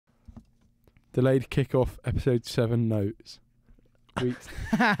Delayed kickoff, episode 7 notes. Weeks.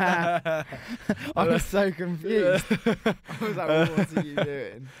 I was so confused. I was like, what are you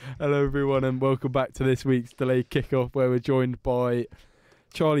doing? Hello everyone and welcome back to this week's Delayed Kickoff, where we're joined by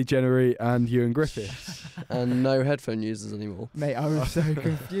Charlie Jennery and Ewan Griffiths. And no headphone users anymore. Mate, I was so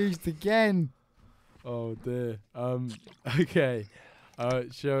confused again. Oh dear. Okay.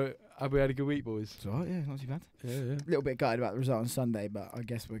 Have we had a good week, boys? It's alright, yeah, not too bad. Yeah. A little bit gutted about the result on Sunday, but I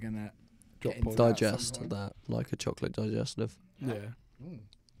guess we're going to Drop get into points. Digest that like a chocolate digestive. Yeah.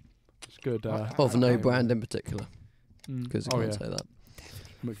 It's good. Of no brand in particular, because you can't say that.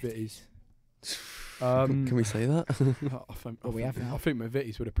 McVitie's. Can we say that? I think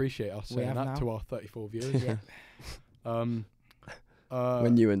McVitie's would appreciate us saying that to our 34 viewers.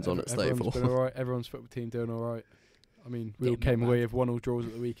 When Ewan's on at 34. Everyone's been alright. Everyone's football team doing alright. I mean, we all came away with 1-1 draws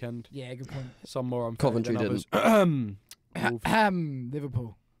at the weekend. Yeah, good point. Some more unfair Coventry than didn't. others.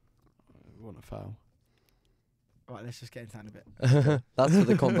 Liverpool. Want a foul. Right, let's just get into that in a bit. That's for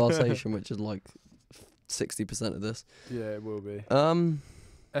the conversation, which is like 60% of this. Yeah, it will be.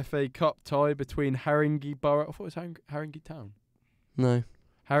 FA Cup tie between Haringey Borough. I thought it was Haringey Town. No.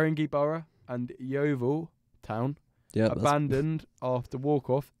 Haringey Borough and Yeovil Town abandoned after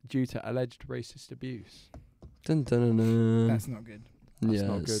walk-off due to alleged racist abuse. Dun, dun, dun, dun. That's not good. That's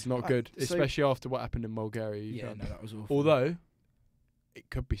not good. Not good, especially after what happened in Bulgaria. Yeah, no, that was awful. Although, it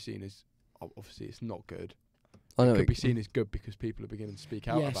could be seen as, obviously it's not good. I know it could be seen as good because people are beginning to speak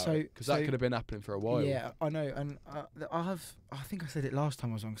out about it. Because that could have been happening for a while. Yeah, I know. And I think I said it last time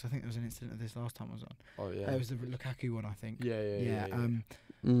I was on, because I think there was an incident of this last time I was on. Oh, yeah. It was the Lukaku one, I think. Yeah.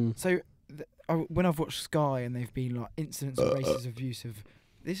 So, when I've watched Sky and they've been like incidents of racist abuse of...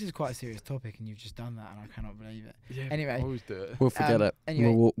 This is quite a serious topic, and you've just done that, and I cannot believe it. Yeah, anyway, I always do it. We'll forget it.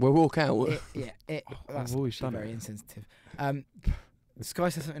 Anyway, we'll walk out. That's always done very it. insensitive. Sky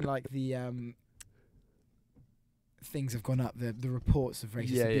said something like the things have gone up, the reports of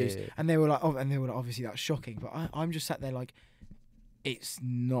racist abuse, and they were like, obviously that's shocking. But I'm just sat there like, it's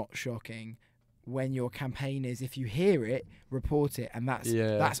not shocking. When your campaign is, if you hear it, report it, and that's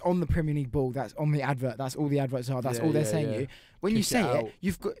on the Premier League ball, that's on the advert, that's all the adverts are, that's all they're saying to you. When you say it,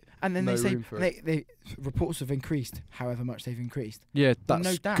 you've got, and then they say they reports have increased, however much they've increased. Yeah, that's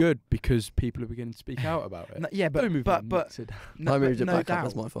no doubt. good because people are beginning to speak out about it. But I moved it back up.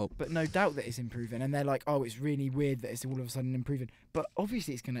 That's my fault. But no doubt that it's improving, and they're like, oh, it's really weird that it's all of a sudden improving. But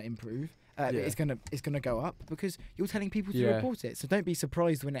obviously, it's going to improve. It's gonna go up because you're telling people to report it. So don't be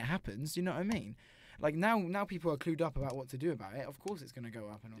surprised when it happens. You know what I mean? Like now people are clued up about what to do about it. Of course, it's gonna go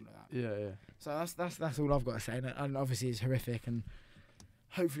up and all of that. Yeah. So that's all I've got to say. And obviously, it's horrific. And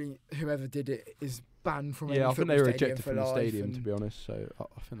hopefully, whoever did it is banned from. Yeah, I think they were ejected from the stadium. To be honest, so I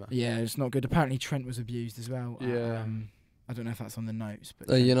think that. Yeah, it's not good. Apparently, Trent was abused as well. Yeah. I don't know if that's on the notes, but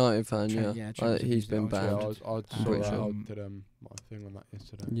a United fan, Trent he's been banned. I saw that. I did my thing on that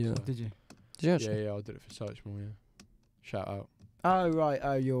yesterday. Yeah. Did you? Did you actually? Yeah, I did it for Searchmore. Yeah. Shout out. Oh right.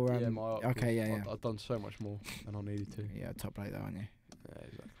 Oh, you're okay. Yeah. I've done so much more than I needed to. Yeah, top rate though, aren't you? Yeah,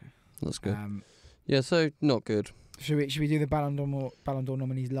 exactly. That's good. So not good. Should we do the Ballon d'Or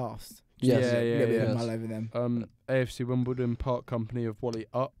nominees last? Yes. Yeah. Mull over them. AFC Wimbledon part company of Wally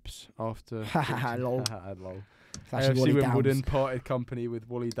Ups after. Lol. AFC Wimbledon parted company with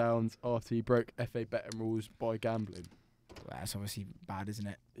Wally Downs after he broke FA betting rules by gambling. Well, that's obviously bad, isn't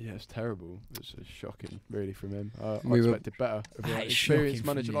it? Yeah, it's terrible. It's shocking, really, from him. I expected better of an experienced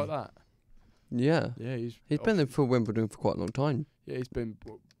manager like that. Yeah. Yeah, he's been there for Wimbledon for quite a long time. Yeah, he's been.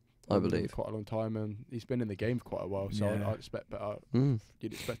 I believe quite a long time, and he's been in the game for quite a while. So I expect better.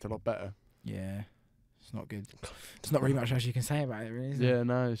 You'd expect a lot better. Yeah. It's not good. It's not really much else you can say about it, really, is it? Yeah,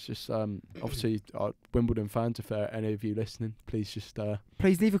 no, it's just obviously Wimbledon fans, if there are any of you listening, please just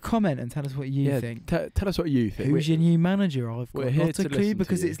please leave a comment and tell us what you think. Tell us what you think. Who's your new manager? I've got not a clue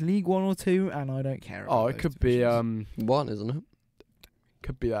because it's League 1 or 2 and I don't care. It could be one, isn't it?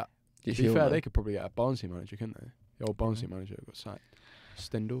 Could be that. To be fair, they could probably get a Barnsley manager, couldn't they? The old Barnsley manager got sacked.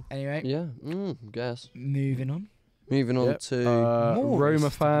 Stindl. Anyway. Yeah. Guess. Moving on to more Roma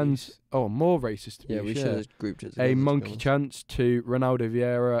fans. Oh, more racist abuse. Yeah, we should have grouped it. A monkey chance to Ronaldo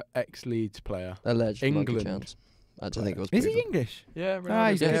Vieira, ex-Leeds player. Alleged England. Monkey chance. I don't think it was. Is he English? Yeah,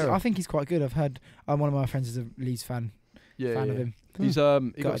 I think he's quite good. I've heard. One of my friends is a Leeds fan. Fan of him. He's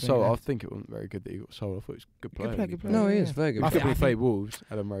he got sold. I think it wasn't very good that he got sold. I thought he was a good player. Good player. No, he is very good. I think we played Wolves,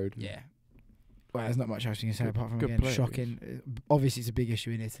 Adam Road. Yeah. Well, there's not much else you can say apart from again shocking. Obviously, it's a big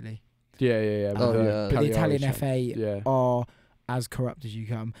issue in Italy. Yeah. But the Italian FA are as corrupt as you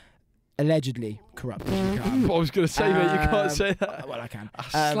come. Allegedly corrupt as you come. I was going to say, mate, you can't say that. Well, I can.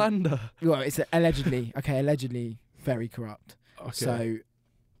 Slander. Well, it's allegedly very corrupt. Okay. So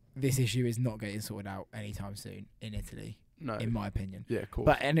this issue is not getting sorted out anytime soon in Italy, No. in my opinion. Yeah, of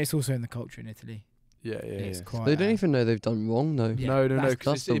course. And it's also in the culture in Italy. Yeah. It's quite, They don't even know they've done wrong though. Yeah, No, that's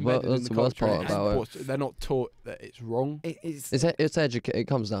because it's the embedded in that's the worst culture. part about They're not taught that it's wrong. It's It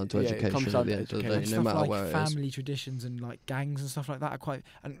comes down to Yeah, it education comes at down the to end of the education. day, and no stuff matter like where it is. family traditions and like gangs and stuff like that are quite,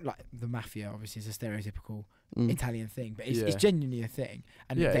 and like the mafia obviously is a stereotypical Italian thing, but it's genuinely a thing,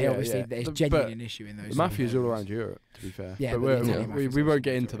 and they obviously there's genuinely an issue in those. The mafia's all around Europe, to be fair. Yeah, but we won't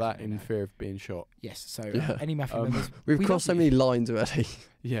get into that in fear of being shot. Yes, so any mafia members, We've we crossed so love many lines already.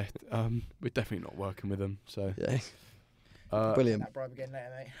 Yeah, we're definitely not working with them. So Yeah. you. Brilliant. That bribe again later,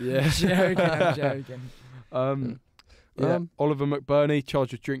 mate. Yeah. I'm joking. Oliver McBurney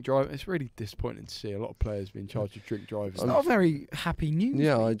charged with drink driving. It's really disappointing to see a lot of players being charged with drink driving. It's not a very happy news.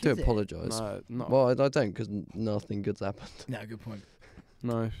 Yeah, I week, do is it? apologise. No, Well, I don't because nothing good's happened. No, good point.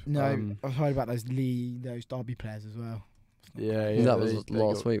 no. No, I've heard about those Derby players as well. Yeah. That was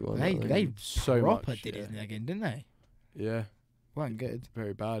last week, wasn't it? They so proper much. did it again, didn't they? Yeah, Weren't good.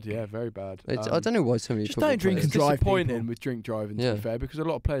 very bad. Yeah, very bad. I don't know why so many just football don't drink players- It's and drive disappointing people. with drink driving, to Yeah. be fair, because a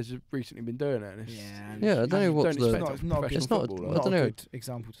lot of players have recently been doing it. And it's, Yeah, I don't know what's don't the- expect It's a not a professional it's not- footballer. I Not don't a know. good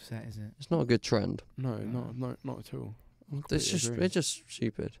example to set, is it? It's not a good trend. No, not at all. It's just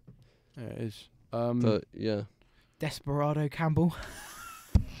stupid. Yeah, it is. But yeah, Desperado Campbell.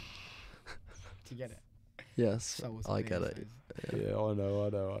 Do you get it? yes, Soul's I the get biggest it. face. yeah, I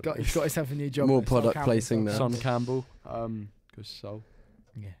know. He's got himself a new job. More there, Sol product Campbell, placing Sol there. Son Campbell. Campbell, because Sol.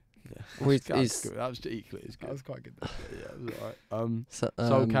 Yeah, Yeah, Well, that's good. That was equally as that good. was quite good. Yeah, it was alright. So,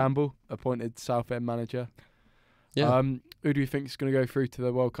 Sol Campbell appointed Southend manager. Yeah, Who do you think is going to go through to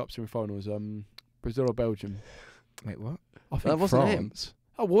the World Cup semi-finals? Brazil or Belgium? Wait, what? I think That wasn't him. France.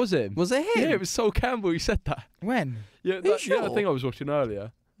 Oh, was him? was it him? Yeah, it was Sol Campbell who said that. When? Yeah, you that sure? thing I was watching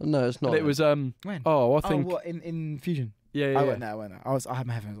earlier. No, it's not. And it him. was When? Oh, I think. Oh, what in Fusion? Yeah. I went there. I had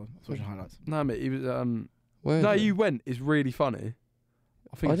my headphones on. I was watching highlights. No, mate, he was. Where No, is it? you went. Is really funny.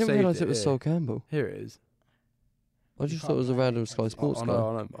 I think I didn't saved realise it was here. Sol Campbell. Here it is. I just thought it was a random Sky Sports I guy.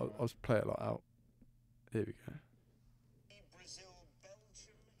 know. I'll just play it like out. Here we go.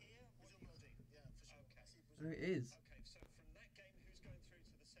 There it is.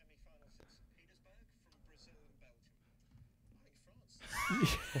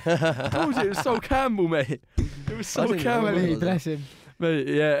 I told you it was Sol Campbell, mate. It was Sol didn't Campbell. realise Bless him. Mate,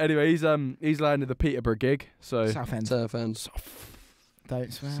 yeah. Anyway, he's landed the Peterborough gig. So Southend. Southend.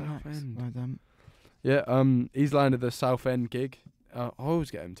 Don't swear, Max. Southend. Well done. yeah, he's landed the Southend gig. I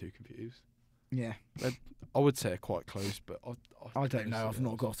always get him too confused. Yeah. I would say quite close, but I don't know. I've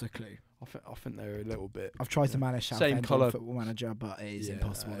not got a clue. I think they're a little bit. I've tried to manage Same Southend colour. on Football Manager, but it is Yeah,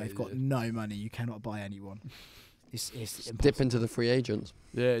 impossible. They've got yeah. no money. You cannot buy anyone. It's impossible. Dip into the free agents.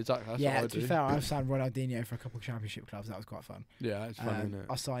 Yeah, exactly. That's Yeah, what I to be do. fair, I've signed Ronaldinho for a couple of championship clubs. That was quite fun. Yeah, it's funny, isn't it?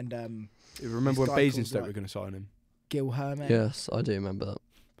 I signed Remember this when guy Basingstoke called, were going to sign him? Gil Herman. Yes, I do remember that.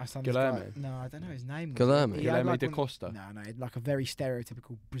 I signed this guy. Guilherme? No, I don't know his name. Guilherme? He had Guilherme like da one- Costa. No, he had like a very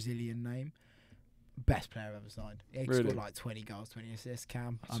stereotypical Brazilian name. Best player I've ever signed. He Really? scored like 20 goals, 20 assists.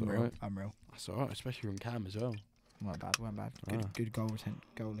 Cam, That's unreal, alright. unreal. That's all right, especially from Cam as well. Weren't bad, weren't bad. Ah. Good goal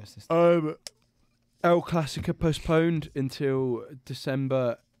assist. El Clasico postponed until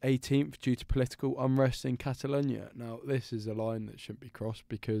December 18th due to political unrest in Catalonia. Now, this is a line that shouldn't be crossed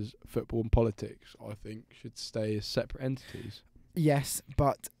because football and politics, I think, should stay as separate entities. Yes,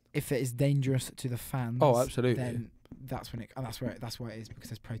 but if it is dangerous to the fans, Oh, absolutely. then that's when that's why it is, because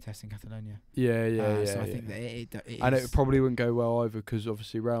there's protests in Catalonia. Yeah. So I think that it and is, it probably wouldn't go well either because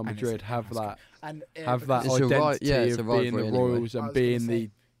obviously Real And it's- Madrid have it's that and have that It's a identity it's a of being the rivalry anyway. Royals I and was being gonna the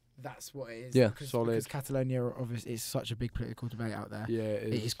say, that's what it is. Yeah. because Solid. Catalonia obviously is such a big political debate out there. yeah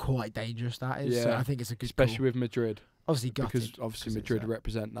It is quite dangerous. That is. So Yeah. I think it's a good especially call. with Madrid Obviously gutted, because obviously 'cause it's, Madrid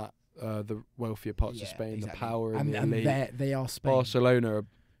represent that the wealthier parts of yeah, Spain, exactly. the power and and the elite. they are Spain. Barcelona are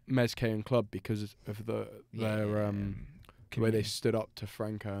Mezquean club because of their the way they community. stood up to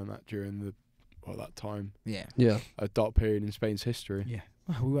Franco and that during that time, Yeah. Yeah. a dark period in Spain's history. Yeah.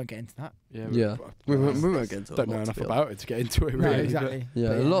 Well, we won't get into that. Yeah, Yeah. We won't get into don't a know lot, enough to be about it to get into it. No, Really, exactly. Yeah,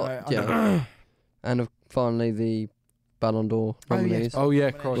 But a lot. no, I Yeah. know. And finally, the Ballon d'Or Oh, yes. nominees. Oh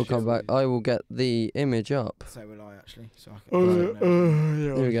yeah, We'll We'll Christ. come back. I will get the image up. So will I actually. So I can,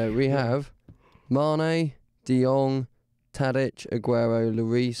 Here we go. We have Mane, De Jong, Tadic, Aguero,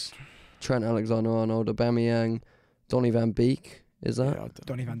 Lloris, Trent Alexander-Arnold, Aubameyang, Donny van Beek. Is that?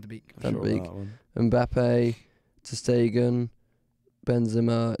 Donny van de Beek. Van Sure Beek. that one. Mbappe, Ter Stegen,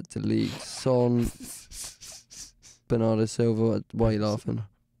 Benzema, De Ligt, Son, Bernardo Silva. Why are you laughing?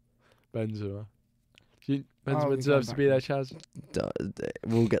 Benzema. Oh, Benzema we're deserves to going be there, Chaz.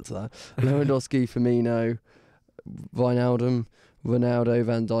 We'll get to that. Lewandowski, Firmino, Wijnaldum, Ronaldo,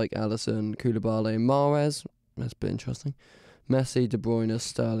 Van Dijk, Alisson, Koulibaly, Mahrez. That's a bit interesting. Messi, De Bruyne,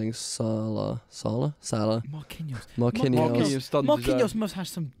 Sterling, Salah. Marquinhos. Marquinhos. Must have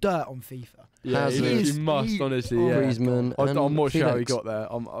some dirt on FIFA. Yeah, he must, honestly. Yeah. Griezmann. I'm not sure how he Felix. got there.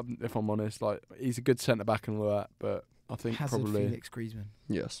 If I'm honest, like he's a good centre back and all that, but I think Hazard, probably Felix, Griezmann.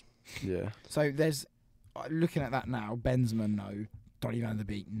 Yes. yeah. So there's looking at that now. Benzema, no. Donny van der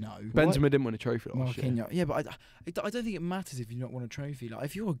Beek, no. Benzema didn't win a trophy last year. Marquinhos, yeah, but I don't think it matters if you don't want a trophy. Like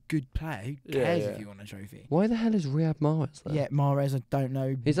if you're a good player, who cares if you want a trophy? Why the hell is Riyad Mahrez there? Yeah, Mahrez, I don't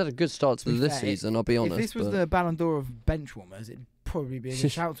know. He's had a good start to this fair, season, I'll be honest. If this was but the Ballon d'Or of bench warmers, it'd probably be a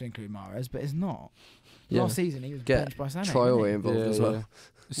good shout to include Mahrez, but it's not. Yeah. Last season he was Get benched by Sané. Traore involved as well.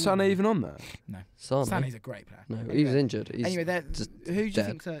 Is Sané even on there? No. Sané. Sané's a great player. No, Anyway, he was injured. He's anyway, just who do you dead.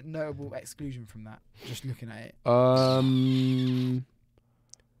 think's a notable exclusion from that? Just looking at it.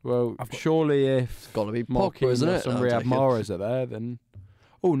 Well, surely if got to be Pogba, isn't it? and Riyad Mahrez are there, then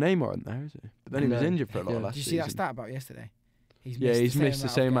Neymar isn't there, is he? But then he was injured for a lot of last Did you see season. that stat about yesterday? He's missed the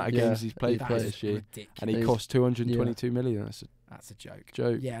same amount of games he's played That for is this year, ridiculous. and he cost 222 million. That's a joke. a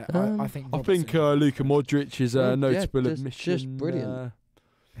joke. Yeah, I think. I think Luka Modric is a notable admission. Just brilliant.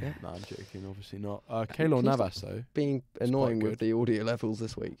 Yeah. No, I'm joking. Obviously not. Keylor Navas though. Being annoying with the audio levels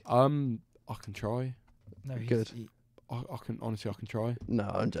this week. I can try. No, good. I can honestly. I can try. No,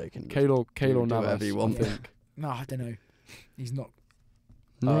 I'm joking. Keylor Navas. Whatever you want. I think. No, I don't know. He's not.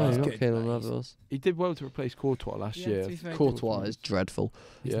 No, he's not good, Keylor but Navas. He did well to replace Courtois last year. Courtois is dreadful.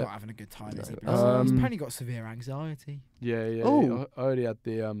 He's not having a good time. Is he? No. He's apparently got severe anxiety. Yeah. Oh. I already had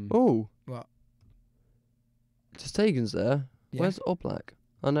the Oh. What? Stegen's there. Yeah. Where's Oblak?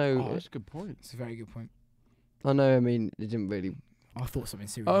 I know. Oh, that's a good point. It's a very good point. I know. I mean, it didn't really. I thought something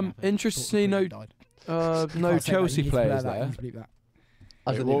serious. happened. Interestingly, Thought the no Queen died. no Can't say that, Chelsea you need to blur players that, you there. need to bleep that.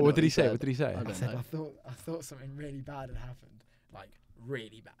 I Wait, don't even know what did he say? said. What did he say? I I don't said know. I thought something really bad had happened, like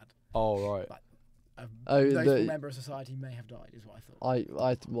really bad. Oh right. A notable member of society may have died, is what I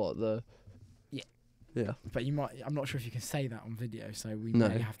thought. What the? Yeah. Yeah. But you might. I'm not sure if you can say that on video, so we No.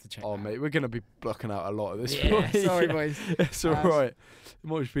 may have to check. Oh that. mate, we're gonna be blocking out a lot of this. Yeah, sorry boys. It's alright. It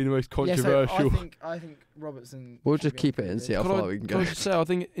might just be the most Yeah, controversial. so I think Robertson. We'll should just be keep it included. and see how Can far we can Can I go. just say, I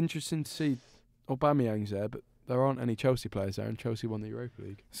think it's interesting to see Aubameyang's there, but there aren't any Chelsea players there, and Chelsea won the Europa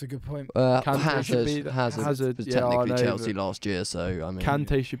League. It's a good point. Kante should be Hazard was yeah, I technically know, Chelsea but last year, so I mean.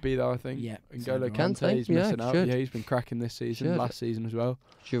 Kante should be there, I think. Yeah. N'Golo Kante, Kante, he's yeah, missing out. should. Yeah, he's been cracking this season, Should. last season as well.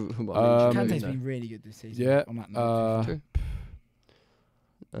 Kante's been really good this season. Yeah. On that note. True.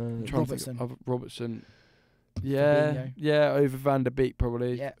 Trying to Robertson. think of Robertson. Yeah, Fabinho. yeah, over Van der Beek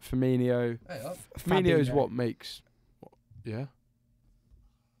probably. Yeah. Firmino. Firmino is what makes. Yeah.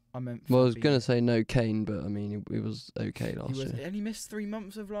 I meant. Well, I was Fabinho. gonna say no Kane, but I mean he was okay last He was, year. and he missed 3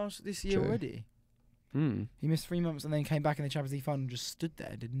 months of this year True. already. He missed 3 months and then came back in the Champions League final and just stood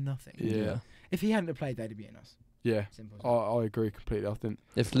there, did nothing. Yeah. If he hadn't have played, they'd have beaten us. Yeah. Simple as I agree completely. I think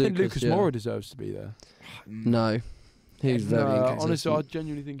If Lucas yeah. Moura deserves to be there. that. No, he's very inconsistent. honestly, I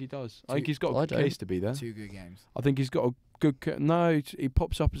genuinely think he does. I think he's got a I good don't. case to be there. 2 good games. I think he's got a good. He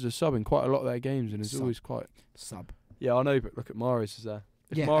pops up as a sub in quite a lot of their games, and is Sub. always quite. Sub. Yeah, I know, but look at Mahrez is there.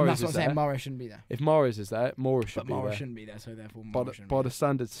 If Yeah, Mahrez and that's is what I'm saying. there, Mahrez shouldn't be there. if Mahrez is there, Moura should But be Mahrez there. shouldn't be there, so therefore By Mahrez the, shouldn't by be the there.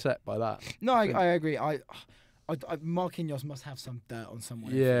 standards set by that. No, I agree. Marquinhos must have some dirt on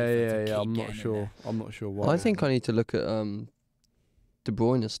someone. Yeah. I'm not sure. I'm not sure why. I think I need to look at De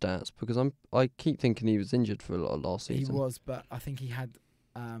Bruyne's stats because I keep thinking he was injured for a lot of last He season. was, but I think he had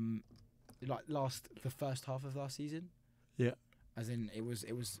the first half of last season. Yeah. As in, it was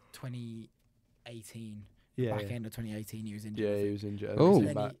 2018. Yeah. Back end of 2018, he was injured. Yeah, I he think. was injured. Oh. And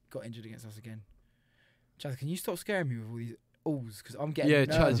then he got injured against us again. Chaz, can you stop scaring me with all these ohs? Because I'm getting Yeah,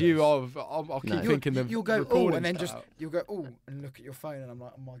 nervous. Chaz, I'll keep No. thinking the You'll go recording's and then cut just out. you'll go and look at your phone and I'm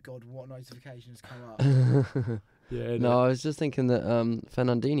like, oh my god, what notifications come up? Yeah. No, I was just thinking that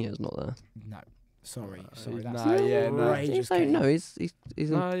Fernandinho's not there. No, sorry. That's He's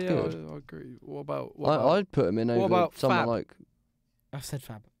No, yeah, good. I agree. What about? I'd put him in what over about someone Fab? like. I've said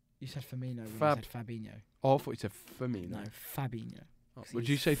Fab. You said Firmino. When Fab. I said Fabinho. Oh, I thought you said Firmino. No, Fabinho. Oh, 'Cause would he's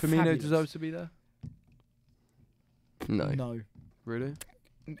you say Firmino fabulous. deserves to be there? No. No. Really?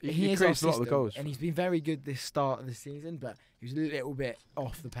 He is creates our a lot of the system, goals. and he's been very good this start of the season, but he was a little bit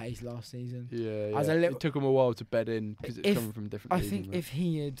off the pace last season. Yeah. As a little- It took him a while to bed in because it's If- coming from different. I leagues, think isn't it? if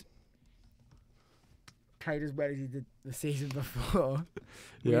he had played as well as he did the season before,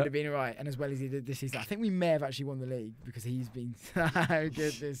 he Yeah. would have been alright, and as well as he did this season. I think we may have actually won the league because he's been so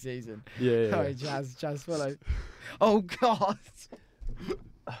good this season. Yeah. Sorry, Chaz, follow. Oh God.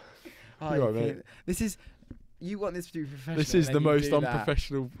 Oh, You're right, you mate. can- this is. You want this to be professional. This is and the then you most do that.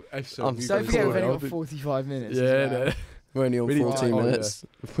 unprofessional episode. I'm we've so Don't ever forget we've done. only got 45 minutes. Yeah, as well. no. We're only on We need 14 to- minutes.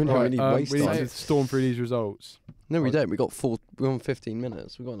 We don't really waste we need time. to storm through these results. No, we don't. We're on 15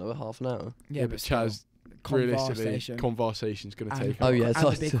 minutes. We've got another half an hour. Yeah, but Chaz, still, realistically, conversation. conversation's going to And- take Oh, yeah, and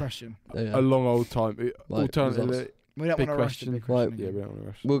it's the big question. Yeah. a long old time. Right, Alternatively, results. We don't big want to rush the question. big question. Right, yeah, again. we don't want to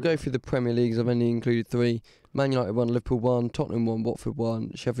rush. We'll go through the Premier Leagues. I've only included 3. Man United 1, Liverpool 1, Tottenham 1, Watford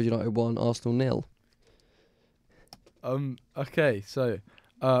 1, Sheffield United 1, Arsenal 0. Okay, so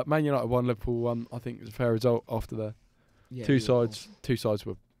Man United 1, Liverpool 1. I think it's a fair result after the Yeah, two you sides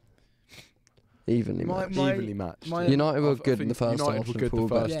were Evenly My- matched. evenly matched. United were I good in the think first United half. were good Liverpool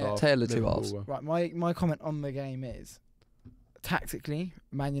the were first better. half. Tail of two Liverpool halves. were- Right, my comment on the game is, tactically,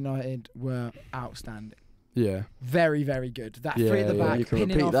 Man United were outstanding. Yeah, Very, very good. That Yeah, three at the yeah, back, you can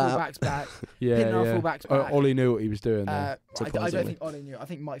pinning our repeat that. fullbacks back. yeah, Pinning our yeah. fullbacks back. Ollie knew what he was doing there. I don't surprisingly. think Ollie knew. I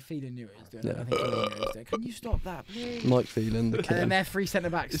think Mike Phelan knew what he was doing. Yeah. I don't think Ollie knew what he was doing. Can you stop that, please? Mike Phelan, the And then kid. their 3 centre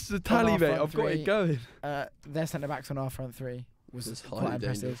backs. It's the tally, mate. I've got three, it going. Their centre backs on our front 3 was It's quite highly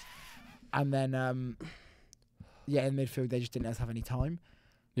impressive. dangerous. And then, in midfield they just didn't let us have any time.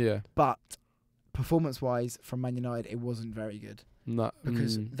 Yeah, But performance-wise, from Man United, it wasn't very good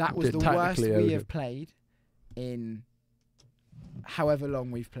because that was the worst we have played in however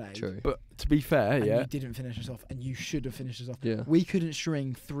long we've played. True. But to be fair, And yeah, you didn't finish us off, and you should have finished us off. Yeah. We couldn't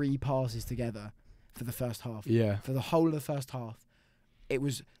string 3 passes together for the first half. yeah, For the whole of the first half, it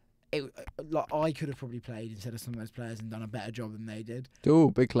like I could have probably played instead of some of those players and done a better job than they did. Oh,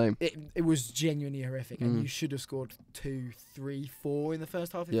 big claim. It was genuinely horrific, and Mm. you should have scored 2, 3, 4 in the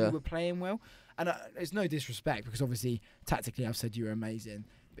first half if Yeah. you were playing well. And it's no disrespect because obviously tactically I've said you were amazing,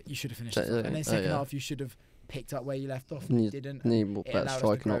 but you should have finished us off. And then second half you should have picked up where you left off, and you didn't. Need And more it better allowed us to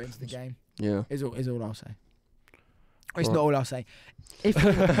striking grow into the options. game. Yeah. Is all I'll say. It's Right. not all I'll say. If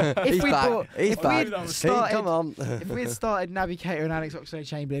if He's we back. bought, He's if back. we'd Come started, on. if we had started Naby Keita and Alex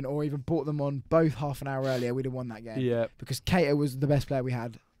Oxlade-Chamberlain, or even brought them on both half an hour earlier, we'd have won that game. yeah. Because Keita was the best player we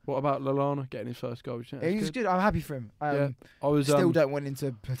had. What about Lallana getting his first goal? He was good. I'm happy for him. Yeah. I was Still don't want him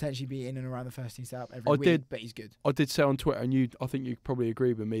to potentially be in and around the first team setup every week, but he's good. I did say on Twitter, and I think you probably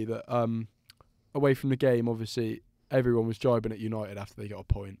agree with me that away from the game, obviously everyone was jibing at United after they got a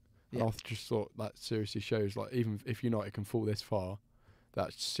point. Yeah. And I just thought that seriously shows, like, even if United can fall this far,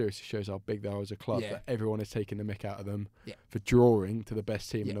 that seriously shows how big they are as a club. Yeah. That everyone is taking the mick out of them Yeah. for drawing to the best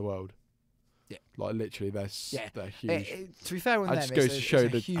team Yeah. in the world. Yeah. Like literally, they're huge. To be fair on That them, just goes to show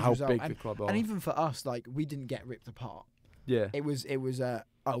it's a huge how result. big and, the club are. and even for us, like we didn't get ripped apart. yeah, It was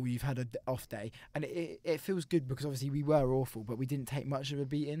you've had a off day, and it feels good because obviously we were awful, but we didn't take much of a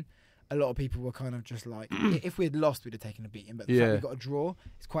beating. A lot of people were kind of just like, if we had lost, we'd have taken a beating. But the fact we got a draw,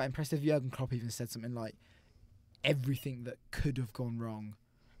 it's quite impressive. Jurgen Klopp even said something like, everything that could have gone wrong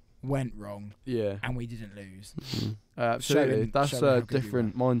went wrong, yeah. and we didn't lose. Absolutely, Showing that's how a good we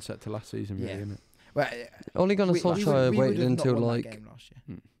different mindset to last season, really, Yeah. isn't it? Well, Ole Gunnar Solskjaer we waited would have not until won that like game last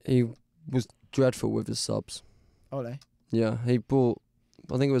year. he was dreadful with his subs. Ole. Yeah, he brought.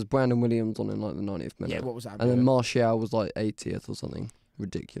 I think it was Brandon Williams on in like the 90th minute. Yeah, what was that? and then about? Martial was like 80th or something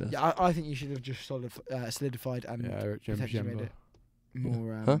ridiculous. Yeah, I think you should have just solidified and Yeah, Eric potentially made Jemba. it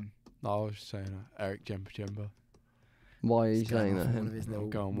more. Huh? No, I was just saying Eric Jemba. Why are you He's going saying off that? one of his little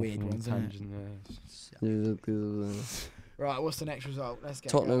Going weird off on a ones, isn't it? tangent, Right, what's the next result? Let's get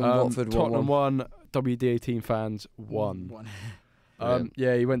Tottenham, going. Watford 1-1. Tottenham 1, WD18 fans 1. Brilliant.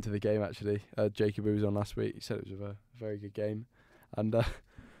 Yeah, he went to the game actually. Jacob, who was on last week, he said it was a very good game, and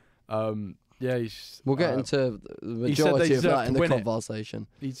yeah, he's. We'll get into the he said they majority of deserved that in to the win it. conversation.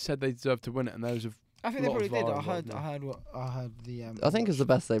 He said they deserved to win it, and there was a. I think they lot of probably did. VAR involved, I heard the. I think it's the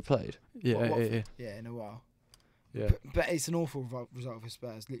best they've played. Yeah. Yeah, in a while. Yeah. But it's an awful result for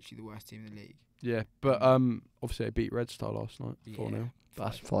Spurs. Literally the worst team in the league. Yeah, but obviously they beat Red Star last night, 4-0.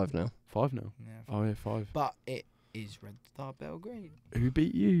 That's 5-0. 5-0. Yeah, Oh yeah, 5. but it is Red Star Belgrade Who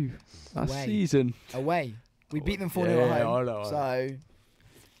beat you last Away. season? away. We beat them 4-0 Yeah, at home. I know. So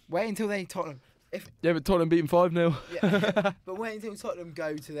wait until Tottenham. Yeah, but Tottenham beat them 5-0. Yeah, but wait until Tottenham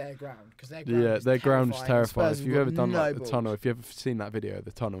go to their ground because their ground is Their ground's terrifying. terrifying. Spurs If have you've got ever done no like the balls. tunnel, if you've ever seen that video of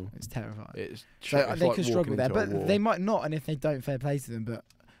the tunnel, It's terrifying. it's So it's they like could struggle walking there, into a but wall. they might not. And if they don't, fair play to them. But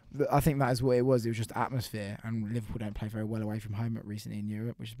I think that is what it was. It was just atmosphere, and Liverpool don't play very well away from home recently in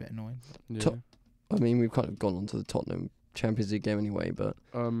Europe, which is a bit annoying. Yeah. I mean, we've kind of gone on to the Tottenham Champions League game anyway, but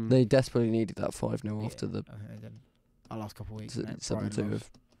Um, they desperately needed that 5-0 after the I think they did. Our last couple of weeks. 7-2 with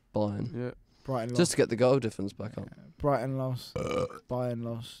Bayern. yeah. Brighton lost. Just to get the goal difference back up. Brighton lost. Bayern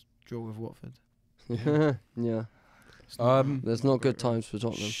lost. Draw with Watford. Yeah. It's not- There's not good times for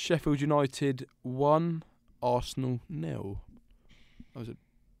Tottenham. Sheffield United 1, Arsenal 0. That was a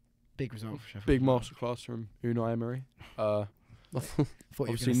big result for Sheffield. big masterclass from Unai Emery. Thought you were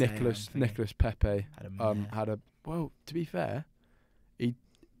Obviously gonna say, Nicholas Pepe had a mare. had a Well, to be fair,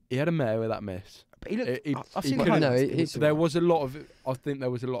 he had a mare with that miss. But he looked. I've he seen the couldn't- highlights. there was a lot of. I think there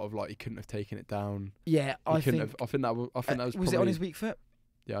was a lot of like he couldn't have taken it down. Yeah, He I couldn't think. have. I think that was. I think that was. Was it probably, on his weak foot?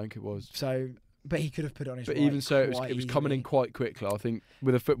 Yeah, I think it was. So, but he could have put it on his. But right even so, it quite was coming in easily. quite quickly. I think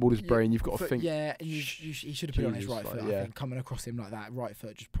with a footballer's brain, you've got to Foot- think. Yeah, and he should have put it on his Jesus, right like, foot. yeah. I think coming across him like that, right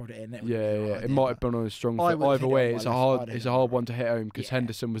foot, just prod it in. That would Yeah, have been a yeah. right It idea, might have but- been on a strong I foot. would Either hit it way, on it's my a left. hard. I'd hit It's it a on hard my one to hit home because Yeah.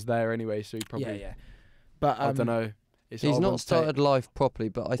 Henderson was there anyway. So he probably. Yeah. But I don't know. It's a He's hard one not to take. started life properly,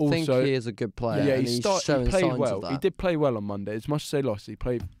 but I think Also- he is a good player. Yeah, and he he's played showing signs well. of that. He did play well on Monday. As much as they lost, he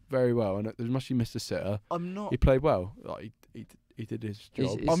played very well. And as much as he missed a sitter, I'm not. he played well. Like he did his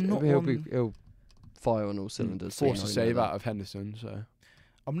job. I'm not He'll fire on all cylinders. so Forced you a know save that. out of Henderson. So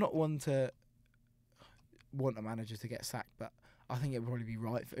I'm not one to want a manager to get sacked, but I think it would probably be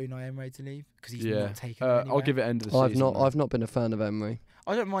right for Unai Emery to leave because he's yeah, not taken. I'll give it end of the season. I've not been a fan of Emery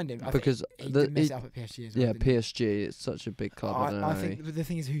I don't mind him because he the did mess it up at PSG as well. yeah didn't he? PSG it's such a big club. I don't know. I think the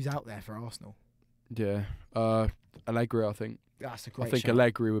thing is who's out there for Arsenal. Yeah, Allegri. I think. That's a great. I think shout.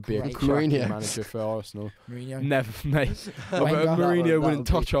 Allegri would be a Great cracking Mourinho. manager for Arsenal. Mourinho. Never, mate. Wenger. Mourinho wouldn't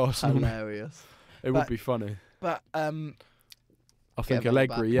touch Arsenal. Hilarious. It would be funny. But I think him on the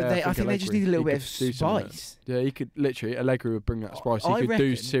Allegri. back. Yeah, I think they just need a little bit of spice. Yeah, he could literally. Allegri would bring that spice. I He could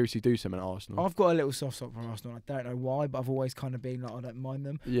reckon- seriously do something at Arsenal. I've got a little soft spot for Arsenal. I don't know why, but I've always kind of been like, I don't mind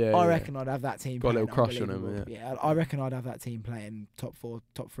them. Yeah, I yeah. reckon I'd have that team. Got a playing little crush on him, unbelievable. Yeah, I reckon I'd have that team playing top 4,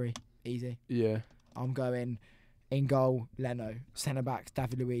 top 3, easy. Yeah, I'm going in goal, Leno. Centre backs,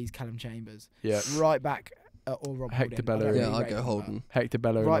 David Luiz, Callum Chambers. yeah. Right back, or Rob Hector Holding. I don't Bellerin. Yeah, really I'd rate go him, Holden. Hector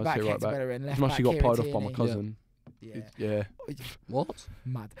Bellerin. Right I'd back, say right Hector back. Bellerin. Left As much back, he got Kieran pied off by my Tierney. cousin. Yeah. Yeah. What?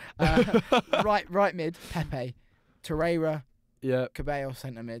 Mad. Right mid, Pepe. Torreira, Yeah. Cabello,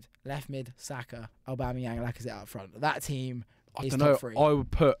 centre mid. Left mid, Saka, Aubameyang, Lacazette up front. That team I is don't top know. 3. I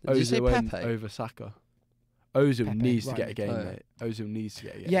would put Did you say Ozil Pepe? over Saka. Ozil Pepe, needs to right get a mid. game, Oh, yeah. mate. Ozil needs to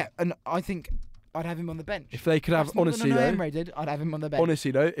get a game. Yeah, and I think I'd have him on the bench. If they could have, That's not what honestly Unai though, Emery did. I'd have him on the bench.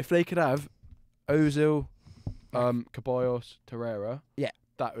 honestly though, if they could have Ozil, Ceballos, Torreira, Yeah.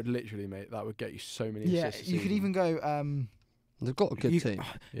 that would literally, mate, that would get you so many Yeah, assists. a you could season. even go. They've got a good team.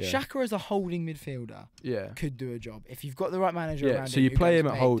 Yeah. Shaka as a holding midfielder Yeah. could do a job if you've got the right manager Yeah, around so him you who play goes, him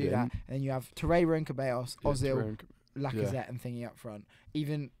at "Mate, holding." do that," and then you have Torreira and Cabellos, Yeah, Ozil, Torreira and Lacazette, and thingy up front.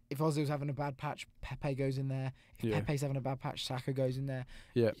 Even if Ozil's having a bad patch, Pepe goes in there. If Yeah. Pepe's having a bad patch, Saka goes in there.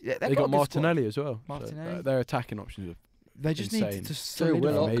 Yeah. they've They got a good squad. Martinelli as well. Martinelli. So, their attacking options are They just insane. need to Joe solidify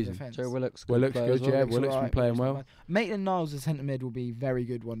Willock. the Amazing. defence. Joe Willock's Willock's player good, as well. yeah. Willock's Willock's been alright, playing Willock's well. not bad. Maitland-Niles as centre mid will be very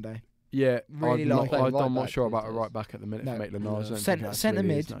good one day. Yeah, Really I'm like not, him. I'm not Right sure back about a these right days. back at the minute No. for Maitland-Niles. No. I don't think Centre- that's centre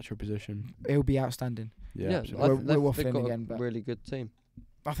really his mid. natural position. He'll be outstanding. Yeah, Yeah, absolutely. We're they've waffling got again, a but- really good team.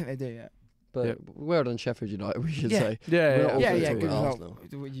 I think they do, yeah. But Yeah. well done Sheffield United, we should Yeah. say. Yeah, We're yeah, not Yeah, also yeah, talking good about result.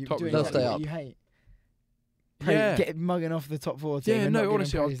 Arsenal. You Top do result. exactly They'll what stay you hate. Yeah. Get mugging off the top 4 team. Yeah, and no, not giving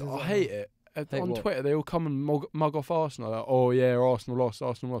honestly, praise I as well. hate it. Hate On what? Twitter, they all come and mug off Arsenal. Like, oh, yeah, Arsenal lost,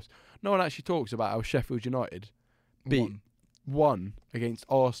 Arsenal lost. No one actually talks about how Sheffield United beat won against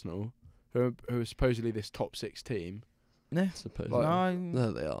Arsenal, who are supposedly this top 6 team. No, Suppose. Like-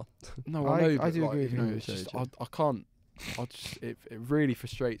 No, they are. No, I- I know, I but do like, agree with you you. know, it's just, I can't. It really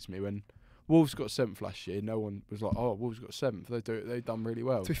frustrates me when Wolves got 7th last year. No one was like, "Oh, Wolves got 7th." They've done really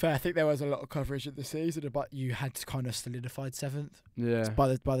well. To be fair, I think there was a lot of coverage of the season, but you had kind of solidified 7th Yeah, by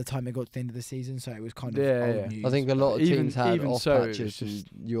the time it got to the end of the season, so it was kind of Yeah, old yeah. news. I think a lot of Even- teams had even off so, it was patches,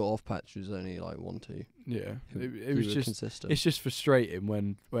 just- and your off patch was only like 1-2. yeah. You It was were just. consistent. It's just frustrating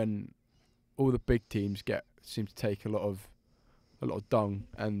when all the big teams seem to take a lot of dung,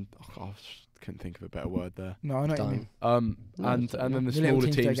 and I just couldn't think of a better word there. No, I know what you Done. mean. No, And it's then the The little smaller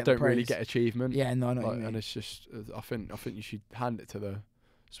teams don't teams get the don't really praise. get achievement. Yeah, no, I know what Like, you mean. and it's just, I think you should hand it to the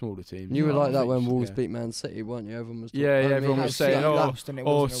smaller teams. You were No, like I that think when you should, Wolves yeah. beat Man City, weren't you? Everyone was. Yeah, yeah, everyone How was City saying, "Oh, lost and it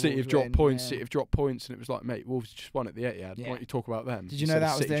Oh, wasn't a City have Wolves dropped win, points. yeah. City have dropped points, and it was like, mate, Wolves just won at the Etihad. Why Yeah. don't you talk about them? Did you know instead of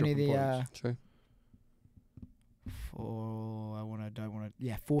that was City only dropping the points? True.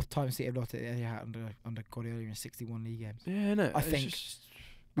 fourth time City have lost it under Guardiola in 61 league games. Yeah, no, I it's think just,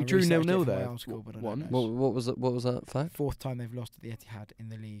 we I drew researched it 0-0 for my there article, but I don't once. know. What was it? What was that fact? Fourth time they've lost at the Etihad in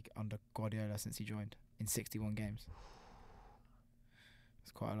the league under Guardiola since he joined in 61 games.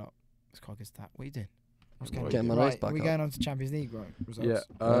 It's quite a lot. It's quite a good stat. What are you doing? What's going on? Getting my nose back We're up. going on to Champions League, right? Results.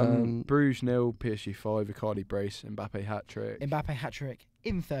 Yeah, Bruges 0, PSG 5, Icardi brace, Mbappe hat trick. Mbappe hat trick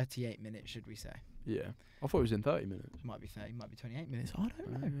in 38 minutes, should we say? Yeah, I thought it was in 30 minutes. Might be 30, might be 28 minutes. I don't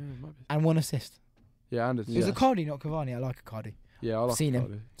Yeah, know. it might be. And 1 assist. Yeah, and It was Icardi, not Cavani. I like Icardi. yeah, I like Seen him.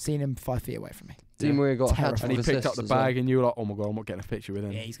 Icardi. Seen him 5 feet away from me. Di Yeah. Maria got a hat Terrifying. trick And he of picked up assists the as well. bag, and you were like, "Oh my god, I'm not getting a picture with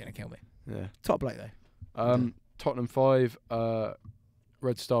him." Yeah, he's going to kill me. Yeah. Top bloke, though. Tottenham 5,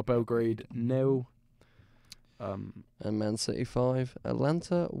 Red Star Belgrade 0. And Man City 5,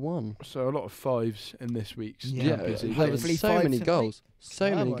 Atlanta 1. So a lot of 5s in this week's Yeah, Champions League. There games. was Hopefully so 5 many tonight. goals. So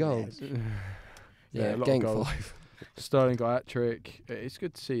Come many on, goals. Yeah, a lot game of goals. 5. Sterling got hat-trick. It's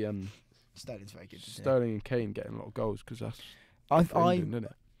good to see Sterling's very good. Sterling and Kane getting a lot of goals because that's I for England, isn't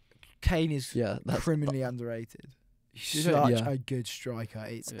it? Kane is Yeah, that's criminally underrated. He's You think? such Yeah. a good striker.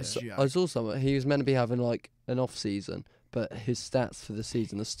 It's a So, joke. I saw something. He was meant to be having like an off season, but his stats for the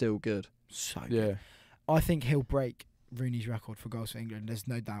season are still good. So good. Yeah. I think he'll break Rooney's record for goals for England. There's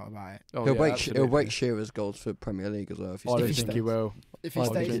no doubt about it. Oh, he'll yeah, break absolutely. Shearer's goals for Premier League as well. If he I don't he stays. think he will. If he I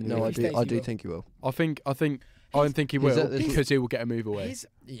stays, do, if no, he I do. stays, I he do will. think he will. I don't think he He's will at the- because he will get a move away.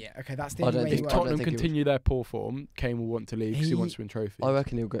 Yeah, okay, that's the I only don't way If he think- will. I don't Tottenham think he will. continue their poor form, Kane will want to leave because he He- wants to win trophies. I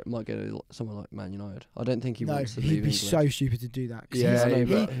reckon might go to someone like Man United. I don't think he No, wants to he'd leave be England. so stupid to do that. 'cause Yeah, he's- he'd,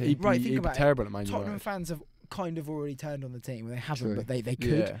 he- be- he- he'd, right, be, think he'd be about it. terrible at Man Tottenham United. fans have kind of already turned on the team. Well, they haven't, True. but they could.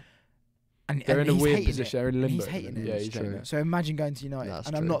 Yeah. And, They're and in a he's weird hating position. it. They're in And limbo. he's at the hating minute. it. Yeah, It's he's hating true. it. So imagine going to United. That's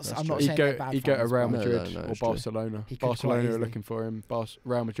and true, I'm not. that's I'm not true. saying He'd they're go, bad he'd go to fans, Real but No, Madrid no, or it's true. Barcelona. He could quite Barcelona are easily. looking for him.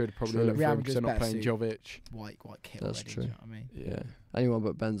 Real Madrid are probably True. looking Real for him because they're not Madrid's playing better Jovic. White kill That's already. true. Do you know what I mean? Yeah. Anyone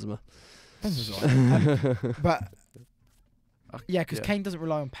but Benzema. Benzema's alright. But yeah, because Yeah. Kane doesn't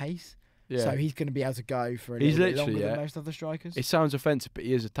rely on pace, Yeah. so he's going to be able to go for a He's little bit literally, longer yeah. than most other strikers. It sounds offensive, but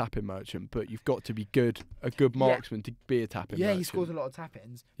he is a tapping merchant. But you've got to be a good marksman to be a tapping Yeah, merchant. he scores a lot of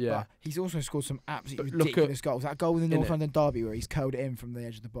tap-ins. Yeah. But he's also scored some absolutely But look ridiculous goals. That goal in the North innit? London derby where he's curled it in from the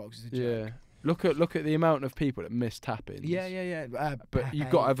edge of the box is a joke. Yeah. Look at the amount of people that miss tap-ins. Yeah. But you've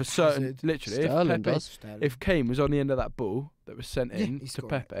got to have a certain Hazard, literally. Sterling If Pepe, does. Sterling. if Kane was on the end of that ball that was sent Yeah, in he's to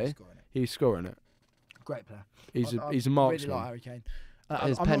scoring it, Pepe, he's scoring it. he's scoring it. Great player. He's I a he's a really marksman. like Harry Kane. His I'm not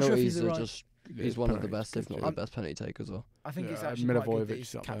sure if penalties he's the are right. just. Yeah, He's one of the penalties, best, if good, not yeah. the best penalty taker as well. I think it's Yeah, actually quite good that Milivojovic's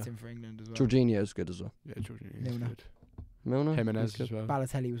he's up there. captain for England as well. Jorginho's good as well. Yeah, Jorginho's Milner. good. Milner. Jimenez he's as good. well.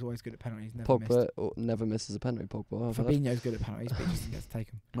 Balotelli was always good at penalties. Never missed. Pogba never misses a penalty. Pogba. I've heard. Fabinho's good at penalties, but he just didn't get to take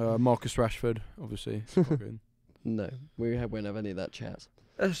them. Marcus Rashford, obviously. He's quite good. No, we won't have any of that chat.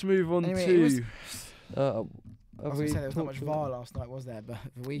 Let's move on Anyway, it to. was- I I was going to say there was not much VAR last night, was there? But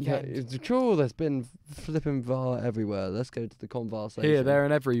the Yeah, weekend. it's true. There's been flipping VAR everywhere. Let's go to the conversation. Here, there,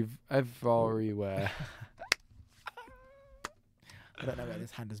 and everywhere. I don't know where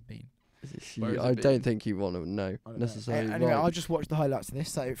this hand has been. Where has it I been? don't think you want to know I don't know. necessarily. Anyway, right. I'll just watch the highlights of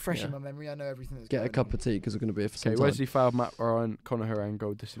this, so fresh in Yeah. my memory. I know everything that's Get going a cup on. of tea because we're going to be here for some Okay, time. Wesley fouled Matt Ryan, Conor Horan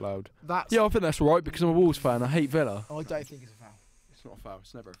goal disallowed. That's. Yeah, I think that's right because I'm a Wolves fan. I hate Villa. I don't think it's a foul. It's not a foul.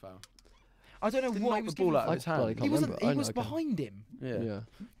 It's never a foul. I don't know Didn't what knock he was the ball giving out of for. his I bloody hand. can't He wasn't. remember. He I know, was I can't. behind him. Yeah.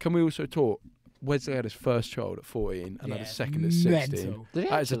 Can we also talk? Wesley had his first child at 14 and had Yeah, his second at 16. mental. Did he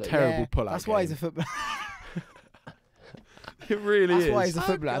That is a actually? terrible Yeah, pull-out That's why he's game. a footballer. It really That's is. why he's a Oh,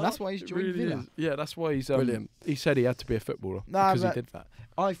 footballer, and God. that's why he's It joined really Villa. is. Yeah, that's why he's Brilliant. He said he had to be a footballer Nah, because he but- did that.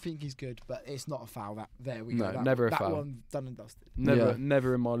 I think he's good, but it's not a foul. There we No, go. never a that foul. one done and dusted. Never, Yeah.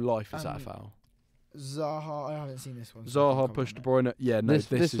 never in my life is that a Um, foul. Zaha, I haven't seen this one. so I Zaha can't pushed De comment Bruyne. Yeah, no,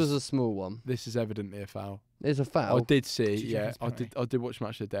 This is was a small one. this is evidently a foul. It's a foul. I did see. Do you think Yeah, it's penalty? I did watch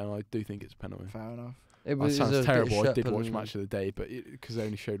Match of the Day, and I do think it's a penalty. on it. Fair enough. It That sounds a bit terrible. I shut, did but watch Match of the Day, but because they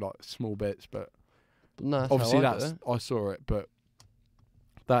only showed like small bits. But No, that's obviously, how I do that's it. I saw it. But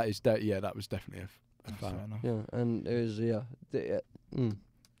that is yeah, that was definitely a That's foul. fair enough. Yeah, and it was Mm.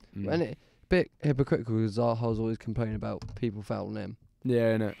 and it bit hypocritical because Zaha's always complaining about people fouling him.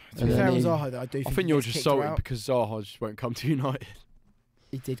 Yeah, innit? To And be then fair with he- Zaha, though, I do think I think he you're gets just kicked salty out. because Zaha just won't come to United.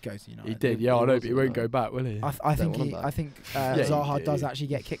 He did go to United. He did, he yeah, I know, but was he at won't United. go back, will he? I think want him back. Yeah, he Zaha did. does actually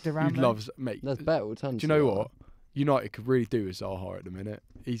get kicked around. You'd though. love, mate. That's better. We'll turn Do to you know Zaha. what? United could really do with Zaha at the minute.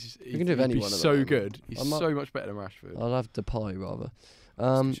 can do with he'd be anyone at the so moment. good. He's I might- so much better than Rashford. I'll have Depay rather.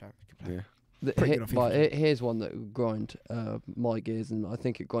 That's a good shout, good player. Yeah. Pretty good on FIFA. Here's one that will grind my gears, and I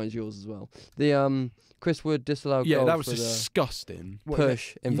think it grinds yours as well. The Chris Wood disallowed Yeah, goal that was for the disgusting. What,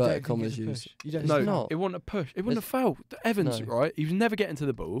 push, you don't inverted think commas it's a used. push? You don't No, think not. it wasn't a push. It wasn't a foul. Evans, No. right? He was never getting to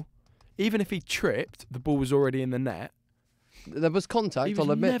the ball. Even if he tripped, the ball was already in the net. There was contact, He was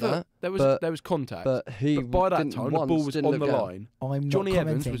I'll admit never, that, there was contact. but he But by that didn't time, the once ball was didn't on the look out. line. I'm Johnny not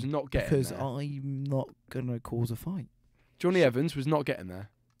Evans commenting was not getting because there. I'm not gonna cause a fight. Johnny Evans was not getting there.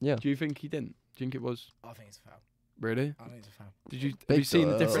 Yeah. Do you think he didn't? Do you think it was? I think it's a foul. Really? I think it's a foul. Did you have Big you seen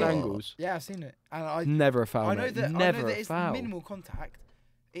the different goal. angles? Yeah, I've seen it, and I Never a foul. I know mate. that Never I know that a it's foul. minimal contact.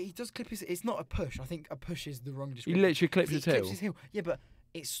 He does clip his. It's not a push. I think a push is the wrong He description. literally clipped He his clips heel. his heel. Yeah, but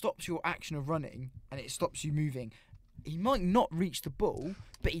it stops your action of running and it stops you moving. He might not reach the ball,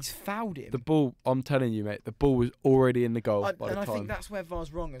 but he's fouled him. The ball, I'm telling you, mate, the ball was already in the goal by and the I time. think that's where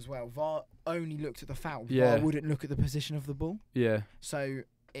VAR's wrong as well. VAR only looked at the foul. Yeah. VAR wouldn't look at the position of the ball, Yeah. so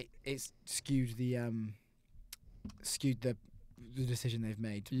it's skewed the the decision they've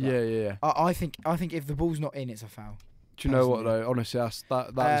made. Yeah. I think if the ball's not in, it's a foul. Do you know what though? Honestly,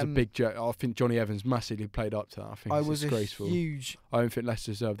 that was a big joke. I think Johnny Evans massively played up to that. I think it's disgraceful. I don't think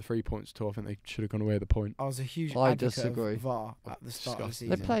Leicester deserved the 3 points at all. I think they should have gone away with the point. I was a huge I advocate disagree. of VAR at the start of the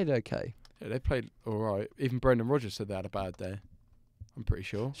season. They played okay. Yeah, they played all right. Even Brendan Rodgers said they had a bad day. I'm pretty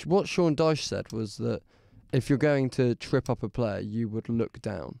sure. What Sean Dyche said was that if you're going to trip up a player, you would look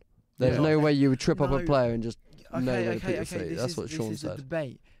down. There's no way you would trip up a player and just know where people see. That's what Sean said.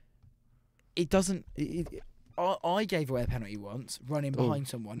 Debate. It doesn't. I gave away a penalty once, running behind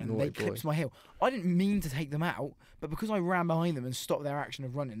someone, and they clipped my heel. I didn't mean to take them out, but because I ran behind them and stopped their action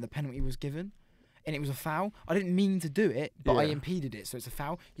of running, the penalty was given. And it was a foul. I didn't mean to do it, but I impeded it, so it's a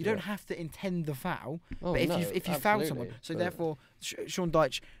foul. You don't have to intend the foul, but if you foul someone, so therefore Sean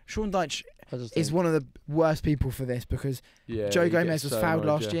Dyche is one of the worst people for this because Joe Gomez was fouled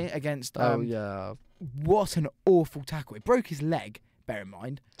last year against. What an awful tackle! It broke his leg. Bear in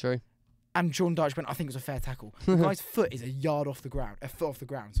mind. True. And Sean Dyche went, I think it was a fair tackle. The guy's foot is a foot off the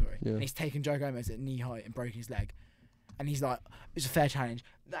ground, sorry. Yeah. And he's taken Joe Gomez at knee height and broken his leg. And he's like, it's a fair challenge.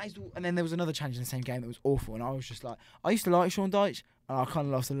 And then there was another challenge in the same game that was awful. And I was just like, I used to like Sean Dyche, and I kind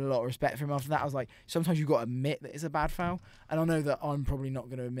of lost a lot of respect for him after that. I was like, sometimes you've got to admit that it's a bad foul. And I know that I'm probably not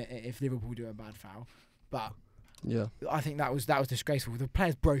going to admit it if Liverpool do a bad foul. But I think that was disgraceful. The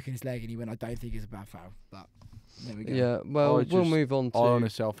player's broken his leg and he went, I don't think it's a bad foul. But there we go. Yeah, well, we'll move on to...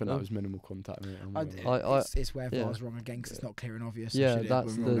 honestly, I think that was minimal contact. It's where VAR's wrong again because it's not clear and obvious. Yeah,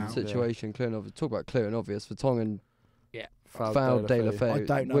 that's the situation. Clear and obvious. Talk about clear and obvious. Vertonghen fouled De La Feu.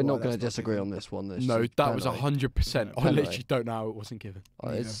 We're not going to disagree on this one. No, that was 100%. I literally don't know how it wasn't given.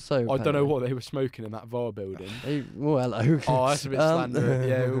 It's so I don't know what they were smoking in that VAR building. Well, hello. Oh, that's a bit slanderous.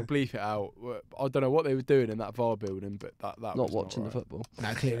 Yeah, we'll bleep it out. I don't know what they were doing in that VAR building, but that not was watching the football.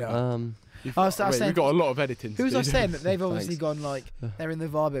 No, clearly we've got a lot of editing. Who was I saying that they've obviously gone like they're in the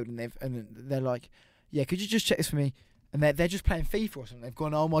VAR building and they're like, yeah, could you just check this for me? And they're just playing FIFA or something. They've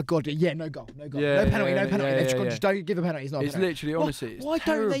gone, oh my god, no goal, no penalty. They've just gone, just don't give a penalty. It's not. It's literally, honestly, why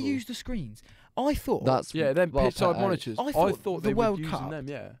don't they use the screens? I thought them pitch side monitors. I thought they were using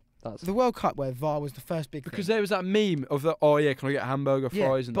them. That's the World Cup where VAR was the first big because thing. there was that meme of the can I get hamburger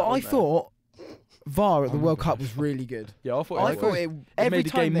fries? And but I thought VAR at the World Cup was really good. Yeah, I thought it made the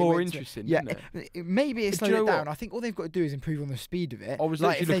game more interesting. Yeah, maybe it slowed it down. I think all they've got to do is improve on the speed of it. I was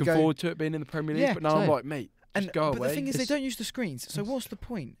literally looking forward to it being in the Premier League, but now I'm like, mate. But the thing is, they don't use the screens, so what's the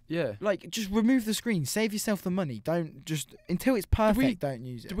point? Yeah. Like, just remove the screens, save yourself the money. Don't just until it's perfect. Don't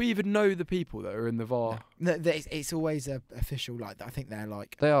use it. Do we even know the people that are in the VAR? No, it's always official. Like I think they're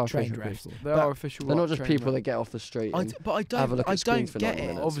like they are trained refs. They are official. They're not just people that get off the street. But I don't. Have a look at don't get it.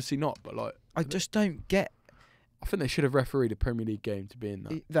 Minutes. Obviously not. But like, I just don't get. I think they should have refereed a Premier League game to be in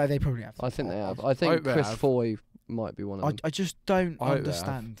that. No, they probably have. I think they have. I think Chris Foy might be one of them. I just don't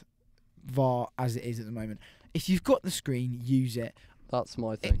understand VAR as it is at the moment. If you've got the screen, use it. That's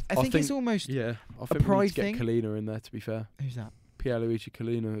my thing. I think it's almost I think a pride we need to get thing. Kalina in there. To be fair, who's that? Pierluigi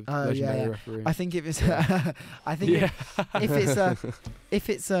Kalina, legendary referee. I think if it's, I think if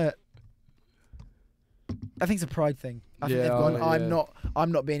it's a pride thing. I think they've gone.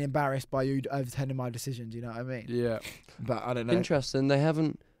 I'm not being embarrassed by you overturning my decision. Do you know what I mean? Yeah. But I don't know. Interesting. They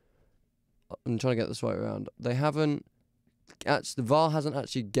haven't. I'm trying to get this right around. They haven't. The VAR hasn't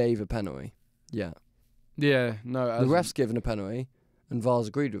actually gave a penalty yet. Yeah, no. The ref's given a penalty, and VAR's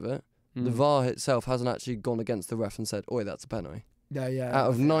agreed with it. The VAR itself hasn't actually gone against the ref and said, "Oi, that's a penalty." Yeah. Out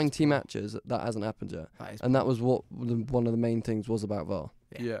of 90 matches, that hasn't happened yet, and that was what one of the main things was about VAR.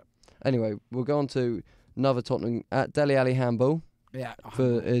 Yeah. Anyway, we'll go on to another Tottenham at Dele Alli handball. Yeah.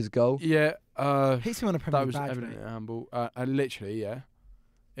 For his goal. Yeah. He's on a Premier League badge. That was evident at handball. And literally,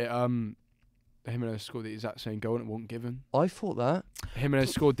 Jimenez scored the exact same goal and it wasn't given. I thought that.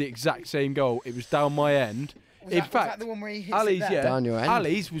 Jimenez scored the exact same goal. It was down my end. In fact, was that the one where he hits Ali's, it there? Down your end.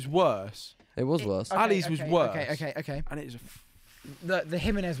 Ali's was worse. It was worse. Ali's was worse. Okay. And it was the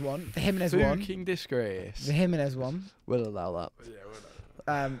Jimenez one. The Jimenez fucking disgrace. The Jimenez one. We'll allow that. Yeah, we'll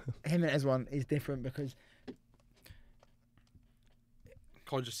allow that. Jimenez one is different because.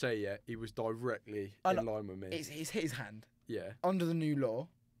 Can I just say, he was directly in line with me. It's hit his hand. Yeah. Under the new law,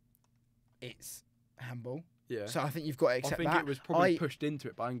 it's handball. Yeah. So I think you've got to accept that. I think it was probably pushed into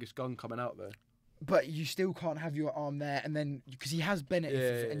it by Angus Gunn coming out there. But you still can't have your arm there, and then because he has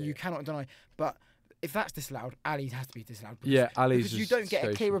benefited, and you cannot deny. But if that's disallowed, Ali's has to be disallowed. Ali's because you don't get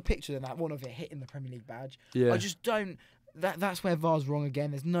a clearer picture than that one of it hitting the Premier League badge. Yeah. I just don't. That's where VAR's wrong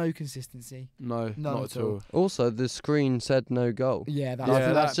again. There's no consistency. No, not at all. Also, the screen said no goal. Yeah, I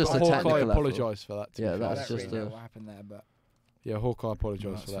think that's just a technical. I apologise for that. Yeah, that's I don't just really know what happened there, but Yeah, Hawkeye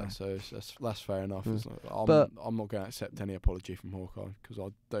apologised for Well, that, so that's fair enough. Mm. It's like, I'm not going to accept any apology from Hawkeye because I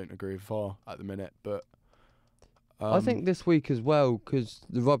don't agree with VAR at the minute. But I think this week as well, because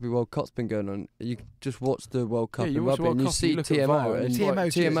the Rugby World Cup's been going on. You just watch the World Cup Yeah, in you watch the rugby World and you Cup and see you look at VAR TMO, and and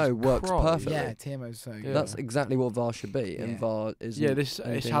it's like, TMO works Christ. perfectly. Yeah, TMO's so good. Yeah. That's exactly what VAR should be, and Yeah. VAR is. this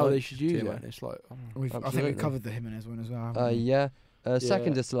it's how they should use it. TMO. And it's like, I think we Absolutely. covered the Jimenez one as well. haven't we? Yeah.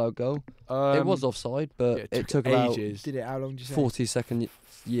 Second disallowed goal. It was offside, but yeah, it took about ages. Did it? How long did you say? 40-second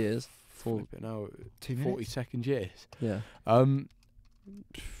years. No, 2 40 minutes. second years. Yeah,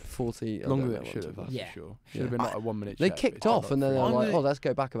 40. I Longer don't than know it should what have. it was. That's Yeah. for sure. Should Yeah. have been like a 1 minute. They check, kicked but it's off, like and then they were I'm like, gonna- "Oh, let's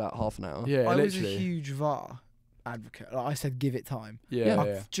go back about half an hour." yeah, I was a literally. huge VAR advocate. Like I said, give it time. Yeah,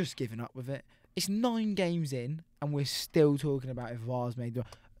 I've just given up with it. It's 9 games in, and we're still talking about if VAR's made the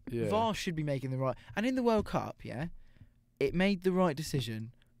yeah. VAR should be making the right. And in the World Cup, yeah, it made the right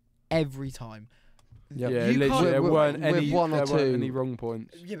decision every time. Yep. Yeah, You literally, can't- there with weren't any one or there weren't two- any wrong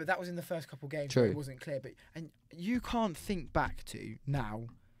points. Yeah, but that was in the first couple games True. where it wasn't clear. But and you can't think back to now.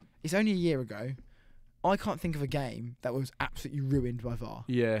 It's only a year ago. I can't think of a game that was absolutely ruined by VAR.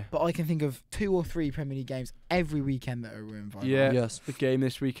 Yeah, But I can think of 2 or 3 Premier League games every weekend that are ruined by yeah. VAR. Yes. The game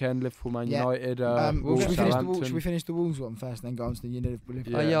this weekend, Liverpool, Man Yeah. United, Should we finish the Wolves? Southampton. Should we finish the Wolves one first, and then go on to the Liverpool?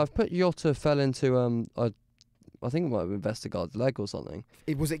 Yeah. Yeah, I've put Jota fell into I think it might have been Vestergaard's leg or something.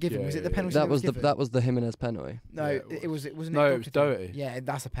 Was it given? Yeah, was it the yeah, penalty? That was given? the Jimenez penalty. No, Yeah, it was. It wasn't. No, it it was booked a pen. Doherty. Yeah,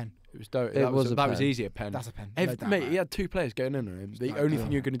 that's a pen. It was Doherty. It That was a that was pen. easy a pen. That's a pen. No doubt Mate, about he it. had 2 players going in on him. The No only doubt.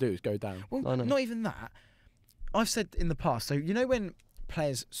 thing you're going to do is go down. Well, I know. not even that. I've said in the past. So you know when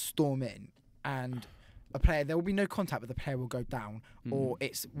players storm in and a player, there will be no contact, but the player will go down, or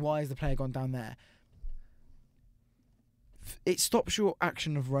it's why is the player gone down there? It stops your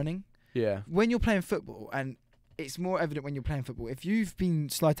action of running. Yeah, When you're playing football, and it's more evident when you're playing football. If you've been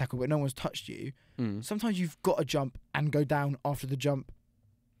slide tackled but no one's touched you, sometimes you've got to jump and go down after the jump,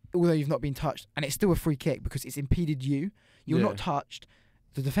 although you've not been touched, and it's still a free kick because it's impeded you. You're Yeah. not touched.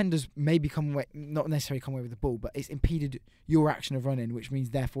 The defenders maybe come away, not necessarily come away with the ball, but it's impeded your action of running, which means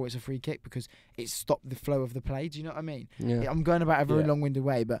therefore it's a free kick because it's stopped the flow of the play. Do you know what I mean? Yeah. I'm going about a very Yeah. long-winded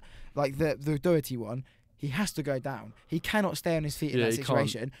way, but like the Doherty one, he has to go down. He cannot stay on his feet in Yeah, that he can't.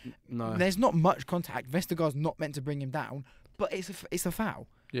 situation. no. There's not much contact. Vestergaard's not meant to bring him down, but it's a foul.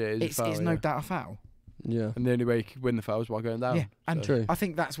 Yeah, it's a It's foul, no yeah. doubt a foul. Yeah. And the only way you can win the foul is by going down. Yeah, and True. I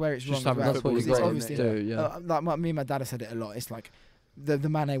think that's where it's Just wrong as having well. That's what football you because it's great, obviously isn't do. Yeah. like me and my dad have said it a lot. It's like the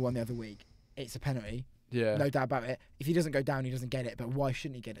Mane one the other week. It's a penalty, Yeah. no doubt about it. If he doesn't go down, he doesn't get it. But why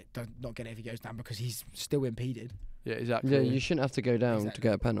shouldn't he get it? Not get it if he goes down because he's still impeded. Yeah, exactly. Yeah, you shouldn't have to go down to Exactly.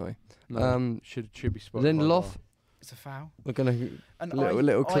 get a penalty. No, should be spotted. by Lindelof, VAR. It's a foul. we're gonna And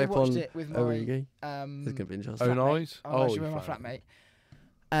little I clip watched on it with my Origi. It's um, gonna be interesting. Own flatmate. eyes? I was watching Oh, with my fine. flatmate,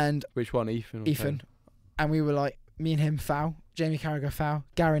 and Which one, Ethan? or Ethan, Kane? and we were like, me and him foul, Jamie Carragher foul,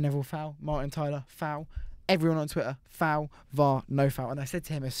 Gary Neville foul, Martin Tyler foul, everyone on Twitter foul, VAR no foul. And I said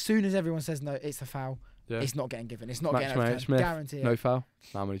to him, as soon as everyone says no, it's a foul. Yeah. It's not getting given. It's not Max getting Mayer overturned. Smith, Guarantee it. No foul?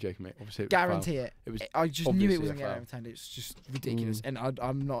 No, I'm only joking, mate. Obviously, it was a foul. Guarantee it. It was I just knew obviously it a wasn't getting foul. overturned. It's just ridiculous, and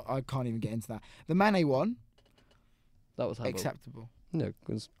I'm not. I can't even get into that. The Mane one, That was handball. acceptable No,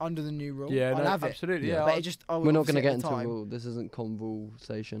 'cause under the new rule. Yeah, I'll no, have it. absolutely. Yeah. Yeah, But it just. we're not gonna get into into rule. This isn't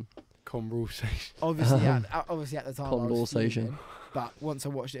conversation. conversation. Obviously, obviously at the time I was Conversation. fuming, but once I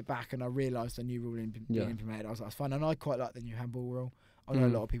watched it back and I realised the new rule being Yeah. implemented, I was like, it's fine. And I quite like the new handball rule. I know a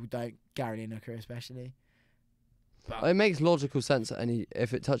Mm. lot of people don't. Gary Lineker especially. But It makes logical sense that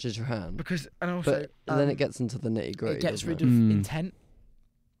if it touches your hand, because and also but then it gets into the nitty gritty. it gets rid it? of Mm. intent.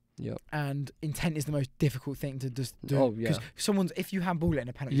 Yep. And intent is the most difficult thing to just do. Oh, yeah. Because someone's, if you handball it in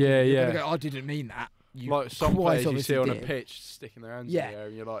a penalty, Yeah, you're yeah. gonna go, I didn't mean that. You Like some quite players you see obviously on a did. pitch sticking their hands Yeah. in the air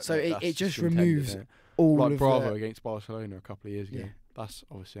and you're like, So "No, it that's just intent, removes isn't it?" all Like of Bravo the, against Barcelona a couple of years ago. Yeah. That's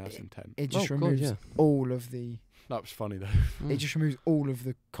obviously that's intent. it just Oh, God, removes yeah. all of the That was funny though. Mm. it just removes all of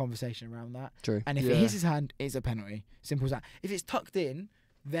the conversation around that. True. And if Yeah. it hits his hand, it's a penalty. Simple as that. If it's tucked in,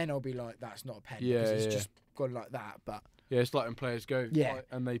 then I'll be like, that's not a pen Yeah, because it's yeah. just gone like that. But Yeah, it's like when players go Yeah. like,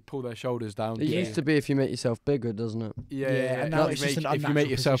 and they pull their shoulders down. It Yeah. used to be if you make yourself bigger, doesn't it? Yeah, Yeah, yeah. and now If it's you just make- an if you make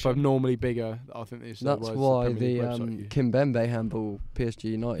unnatural yourself position. abnormally bigger, I think it's That's why the Kimbembe handball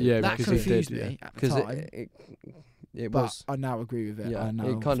PSG United. Yeah, that because he confused did, me at the because time. it But was I now agree with it. yeah, I now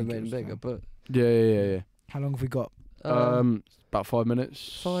it kind of think made him was bigger, foul. but Yeah. How long have we got? About 5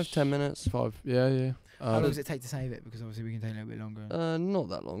 minutes. 5-10 minutes. 5. Yeah. How long does it take to save it? Because obviously we can take a little bit longer. Not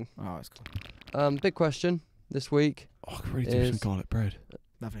that long. Oh, it's cool. Big question this week. I could really do some is- garlic bread.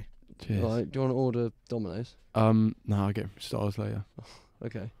 Lovely. Cheers. Right, do you want to order Domino's? No, I'll get stars later.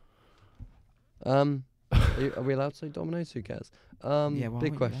 Okay. Are we allowed to say Domino's? Who cares? Yeah, well,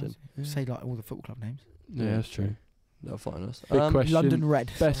 Big question. Say like all the football club names. Yeah, that's true. They'll find us. Big question. London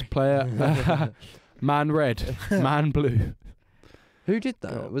Red. Best player. Man red. Man blue. Who did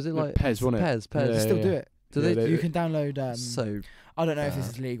that? Was it like Pez, wasn't it? Pez. Yeah, They still do it. Do Yeah, they? You can download. So I don't know if this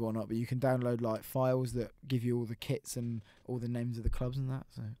bad. is legal or not, but you can download like files that give you all the kits and all the names of the clubs and that.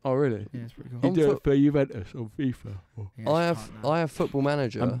 So Oh, really? yeah, it's pretty cool. You On do foot- it for Juventus on FIFA. Or Yeah, I it's have hard now. I have Football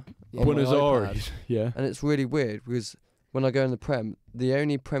Manager Um, Yeah. on my Buenos iPad, Aires. Yeah. and it's really weird because when I go in the Prem, the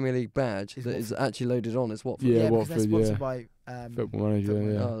only Premier League badge Is that is Watford. actually loaded on is Watford. Yeah, because they're Watford, sponsored yeah. by Football Manager, Football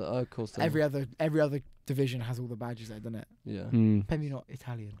yeah. Manager. Oh, of course. they every are. other division has all the badges there, doesn't it? Yeah. Maybe not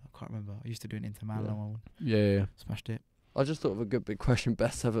Italian. I can't remember. I used to do an Inter Milan Yeah. one. Yeah. Smashed it. I just thought of a good big question: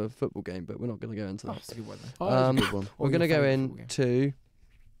 best ever football game, but we're not going to go into Oh, that. that's a good one. Oh, Though. that's Um, a good one. We're Or going to your go favourite football into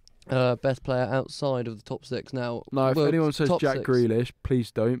best player outside of the top 6 now. No, if well, anyone says top Jack 6. Grealish,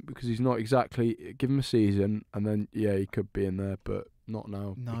 please don't, because he's not exactly. Give him a season, and then he could be in there, but not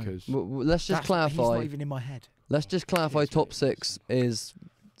now No. because Let's just He's not clarify. even in my head. Let's just clarify. Yes, Top mate. 6 is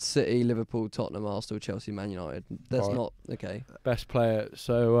City, Liverpool, Tottenham, Arsenal, Chelsea, Man United. That's Right. not okay. best player.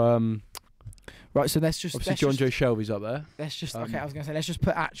 So Right, so let's just obviously let's John just, Joe Shelby's up there. let's just um, okay. I was gonna say let's just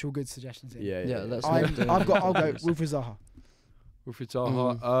put actual good suggestions in. Yeah, Yeah, let's I'll not do go. I'll go. it. Wilfried Zaha. Wilfried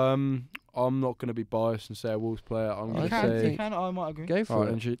Zaha. I'm not going to be biased and say a Wolves player. I'm I going You to can't can. say You can. I might agree. Go for right,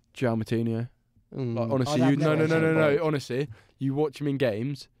 it. and João Moutinho. Mm. Like, honestly, I'd you have never no. heard Honestly, you watch him in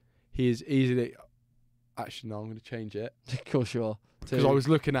games. He is easily. Actually, no. I'm going to change it Of course you are. because I was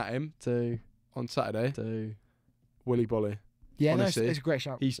looking at him Two. on Saturday. Two. Willy Bolly. Yeah, no, honestly, it's a great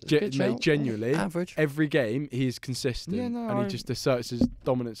shout. He's Good shout. genuinely Average. every game. He's consistent, Yeah, no, and he I- just asserts his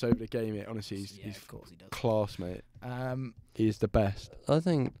dominance over the game. It honestly, he's of course he does. class, mate. He is the best. I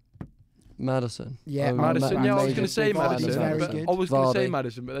think Madison. Yeah, I'm Madison, a yeah, I was major going to say big fan of Madison. very But good. I was going to say Vardy.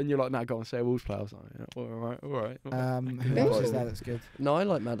 Madison, but then you're like, nah, go on, say a Wolves player. I was like, yeah, all right. Who else is there that's good? No, I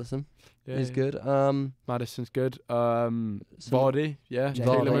like Madison. Yeah, He's yeah. good. Madison's good. Vardy, yeah. Vardy.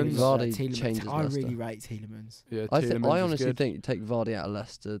 Tielemans. Vardy changes I Leicester. really rate Tielemans. Yeah, I Tielemans is honestly good. think you take Vardy out of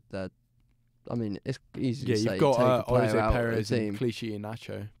Leicester. I mean, it's easy Yeah, to say. you've got take a player Jose out of the Perez and team, Clichy and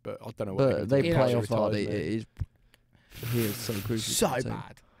Nacho, but I don't know what but they do play once off he Vardy. He is so crucial. So to the team.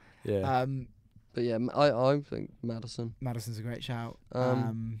 bad. Yeah. But yeah, I think Madison. Madison's a great shout.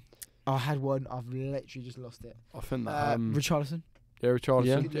 Um, I had one. I've literally just lost it. I think that Richarlison.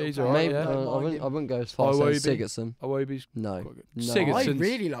 Richarlison, Yeah. he's alright, Maybe yeah. I wouldn't go as far as Iwobi. Sigurdsson. Iwobi's No, quite good. no. Sigurdsson's- I Since-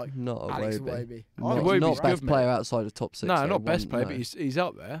 really like not Alex Iwobi. Iwobi. Not, Iwobi's not good, best mate. player outside of top 6. No, though, not best one- player, no. but he's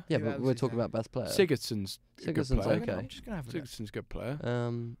up there. Yeah, Who but else we're is talking there? about best player. Sigurdsson's a good Sigurdsson's player. okay. I'm just gonna have a look. Sigurdsson's a good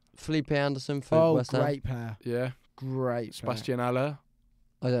player. Felipe Anderson for Oh, West Ham. great player. Yeah. Great. player. Sebastian Haller.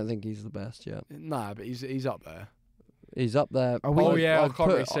 I don't think he's the best yet. Nah, but he's up there. He's up there. Are we- Oh, yeah, I I'd can't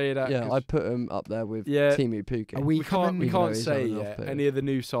put- really say that, Yeah, 'cause- I'd put him up there with Yeah. Timu Puki. Are we We can't coming- Even though he's say having an off yet period. any of the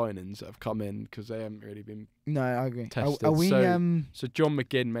new signings that have come in because they haven't really been. No, I agree. Tested, Are we? so- So John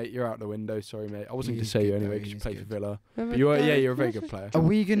McGinn, mate, you're out the window. Sorry, mate. I wasn't going to He's say you good, anyway though, because you he's played for good. Villa. Yeah, But you're a very good player. Are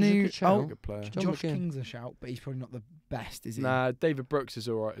we He's a gonna? good shout. Oh, Good player. John Josh McGinn. King's a shout, but he's probably not the best, is he? Nah, David Brooks is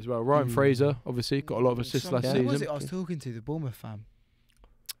alright as well. Ryan Mm. Fraser, obviously, got a lot of assists last Yeah. Who season. was it I was talking to? The Bournemouth fan.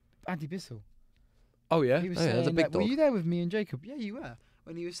 Andy Bissell. Oh yeah. He was Oh, yeah, saying the big that, were dog. you there with me and Jacob? Yeah, you were.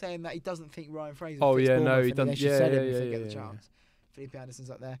 When he was saying that he doesn't think Ryan Fraser. Oh, fits yeah, no, Bournemouth he and doesn't- They should yeah, sell him yeah, if they yeah, get the yeah, yeah. chance. Felipe Anderson's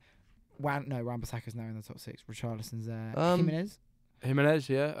up there. Wan-Bissaka's now in the top 6. Richarlison's there. Um, Jimenez. Jimenez,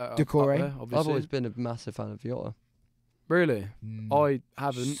 yeah. Up Decore. there, I've obviously. always been a massive fan of Jota. Really? Mm. I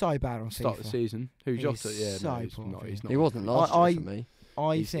haven't So bad on start the FIFA. season. Who He Jota? is Yeah, so no, he's poor not. for He's me. not. He wasn't last I- year for me.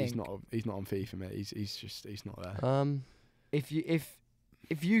 I he's think not. He's not on FIFA, mate. He's not there.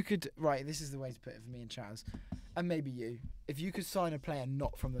 if you could, right, this is the way to put it for me and Chaz, and maybe you. If you could sign a player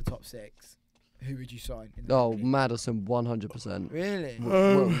not from the top 6, who would you sign? In the Oh, Premier League? Madison, 100%. Really?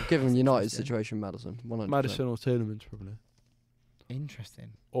 Well, given United's Interesting. situation, Madison, 100%. Madison or Tielemans probably.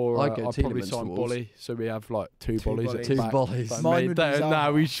 Interesting. Or I'd go I'd probably Tielemans sign for Wolves. Bolly, so we have like two Two bollies. Bollies. At Two back. Bollies. But, Mine mate, would be nah,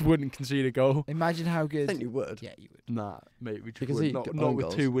 Zaha. we wouldn't concede a goal. Imagine how I good. think you would. Yeah, you would. Nah, mate, we just Because would he not, got not own with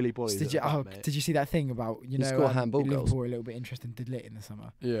goals. two Willy Bollies. Did you, at the back, mate. did you see that thing about, He scored handball Liverpool goals. were a little bit interested in De Ligt in the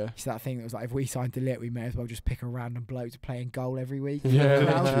summer? Yeah. You see that thing that was like, if we signed De Ligt, we may as well just pick a random bloke to play in goal every week. Yeah,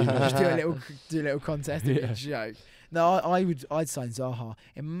 literally. Just do a little contest. It'd be a joke. No, I'd sign Zaha.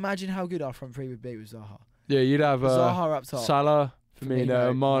 Imagine how good our front three would be with Zaha. Yeah, you'd have Zaha up top. Salah,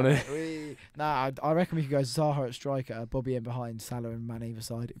 Firmino, Mane. I reckon we could go Zaha at striker, Bobby in behind, Salah and Mane either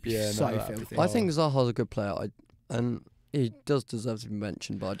side. It'd be Yeah, no, so that'd be filthy. fine. I think Zaha's a good player, and he does deserve to be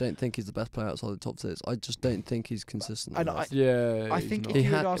mentioned, but I don't think he's the best player outside the top 6. I just don't think he's consistent And enough. Yeah, I he's think not. if He you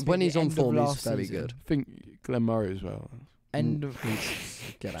had- had asked me when at he's the on end of form, he's last very season- good. I think Glenn Murray as well. End of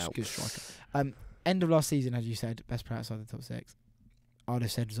Get out. good striker. End of last season, as you said, best player outside the top 6. I'd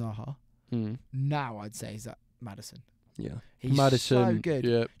have said Zaha. Mm. Now I'd say Madison. Yeah. He's Madison, so good.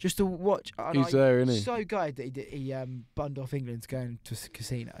 Yeah, Just to watch. he's there, isn't he? So good that he bunned off England to go into a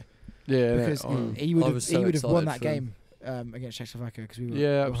casino. Yeah, Because Mm. he I would was have so won excited that for him. game against Czechoslovakia because we were.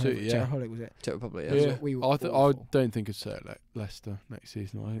 Yeah, we were absolutely, home. yeah. Czechoslovakia was it? Czech Republic. Yeah. Yeah. We were I awful. don't think it's set Leicester next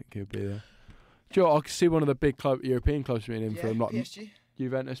season. I think he'll be there. Do you know, I could see one of the big European clubs being in for him, like PSG.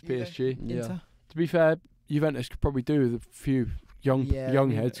 Juventus, PSG. Yeah. Inter. To be fair, Juventus could probably do with a few young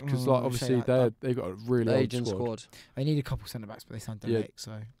heads because, like, we'll say obviously they've got a really old Aging squad. squad. They need a couple centre backs, but they signed Yeah. Delic,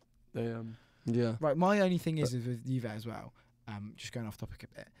 so. They Yeah. Right, my only thing is with Juve as well. Just going off topic a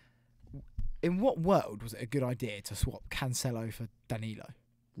bit. In what world was it a good idea to swap Cancelo for Danilo?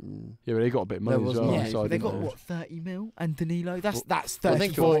 yeah, but they got a bit of money There as was well. money. Yeah, on the side, they didn't got what 30 mil and Danilo. That's I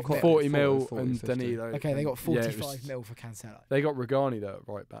think 35 40 mil. 40 mil 40, and 50. Danilo. Okay, they got Yeah, it 45 was- mil for Cancelo. They got Regani though at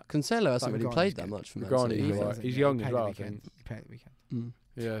right back. Cancelo hasn't really Reggani's played that good. much for Man Reggani's City. alright. either. He's Yeah, young he as played well, the I weekend. think. He played at the weekend. Mm.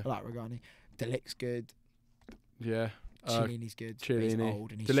 Yeah, I like Regani. Delic's good. yeah. Chiellini's good. But he's Chiellini.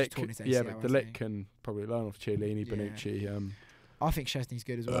 old and he's just torn his ACL. Yeah, but hasn't Delic he? can probably learn off Chiellini, Yeah. Bonucci. I think Szczesny's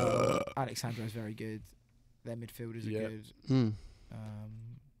good as well. Alexandro's very good. Their midfielders are Yeah. good. Mm.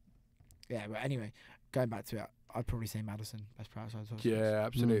 Yeah, but anyway, going back to it, I'd probably say Madison best player outside top six. Yeah,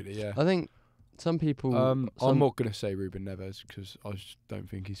 absolutely. Yeah. I think some people. I'm some- not going to say Ruben Neves because I just don't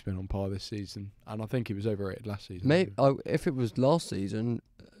think he's been on par this season, and I think he was overrated last season. Maybe if it was last season,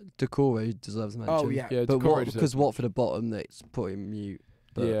 Decore deserves a mention. Oh yeah. Yeah, But Decore because Watford are bottom, that's put him mute.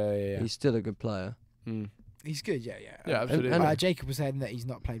 But yeah. he's still a good player. Mm. He's good. Yeah. Yeah, absolutely. and- Jacob was saying that he's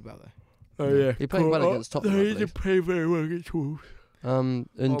not played well though. Oh yeah, He played well against Tottenham, I He believe. didn't play very well against Wolves. And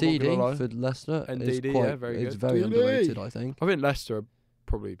not gonna Didi lie. for Leicester is Ndidi, quite yeah, very is good. very Didi. underrated, I think. I think Leicester are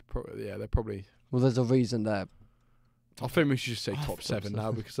probably yeah, they're probably. Well, there's a reason there. I think we should just say Oh, top top 7 now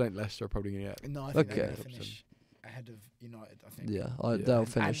seven. because I think Leicester are probably going to get. No, I think they're Okay. going to finish ahead of United. I think. Yeah, Yeah. they'll And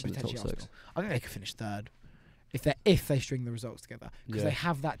finish in the top potentially 6. Arsenal. I think they could finish third if they string the results together because Yeah. they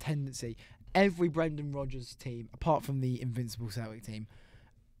have that tendency. Every Brendan Rodgers team, apart from the invincible Celtic team,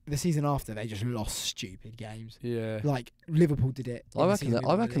 the season after they just lost stupid games. Yeah. Like Liverpool did it. I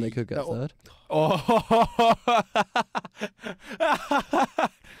reckon they could get Oh, third. Oh.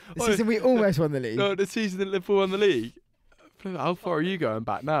 The season we almost won the league. No, the season that Liverpool won the league. How far are you going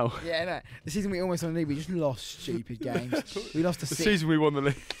back now? Yeah, no. The season we almost won the league, we just lost stupid games. We lost to The six. season we won the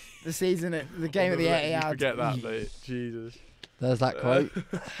league. The season at the game at the Etihad. Forget that, mate. Jesus. There's that quote.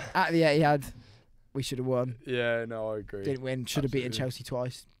 At the Etihad, we should have won. Yeah, no, I agree. Didn't win. Should have beaten Absolutely. Chelsea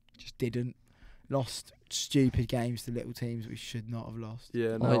twice. Just didn't. Lost stupid games to little teams we should not have lost.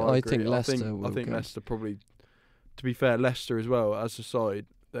 Yeah, no, I agree. think Leicester I will think go. Leicester probably. To be fair, Leicester as well as a side,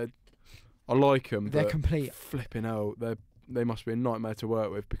 I like them. They're but complete. flipping out. They must be a nightmare to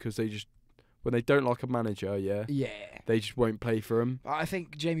work with because they just when they don't like a manager, yeah, Yeah. they just won't play for him. I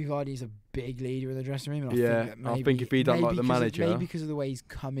think Jamie Vardy's a big leader in the dressing room. And Yeah, I think, that I maybe, think if he don't like maybe the 'cause of- manager- maybe because of the way he's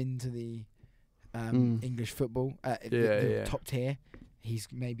come into the English football, the Yeah. top tier, he's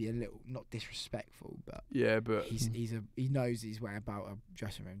maybe a little not disrespectful, but Yeah, but he knows his way about a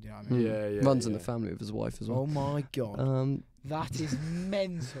dressing room. Do you know what I mean? yeah, Runs in yeah. the family with his wife as well. Oh my god, that is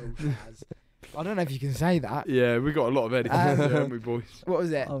mental, Chaz. I don't know if you can say that. Yeah, we got a lot of editing, haven't we, boys? What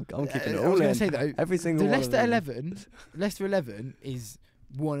was it? I'm keeping it I all was going in. to say though, Every single the one. Leicester of them. 11 is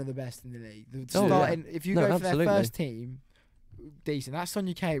one of the best in the league. The Oh, yeah. starting, if you No, go for absolutely. their first team, decent. That's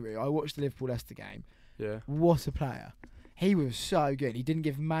Sonia Carew. I watched the Liverpool Leicester game. Yeah. What a player! He was so good. He didn't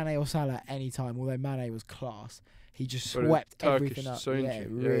give Mane or Salah any time, although Mane was class. He just But swept Turkish everything up. Soyuncu, Yeah, yeah,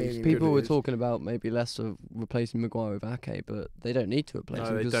 really. he's good. People it were is. talking about maybe Leicester replacing Maguire with Ake, but they don't need to replace No,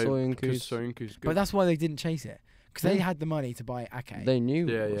 him they because don't. Because Soyuncu's. Soyuncu's good. But that's why they didn't chase it because they Yeah. had the money to buy Ake. They knew.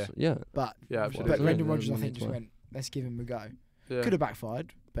 Yeah, it was- yeah. but Yeah, but absolutely. Brendan Yeah, Rodgers, I they think, need just to. went, let's give him a go. Yeah. Could have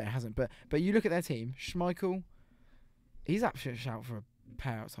backfired, but it hasn't. But you look at their team, Schmeichel, he's actually a shout for a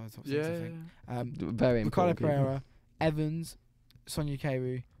pair outside the top six, I think. Very Ricardo important. keeper. Pereira, Evans, Sonia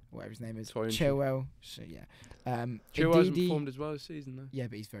Carew, whatever his name is, Soyuncu. Chilwell, so yeah. Chilwell hasn't Ndidi- performed as well this season, though. yeah,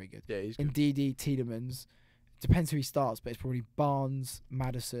 but he's very good. Yeah, he's good. Ndidi, Tielemans, depends who he starts, but it's probably Barnes,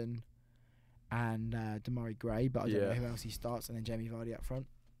 Madison, and Damari Gray, but I don't know Yeah. who else he starts, and then Jamie Vardy up front.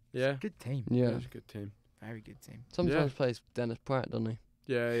 Yeah. Good team, Yeah. It's a good team. very good team. Sometimes plays Dennis Pratt, doesn't he?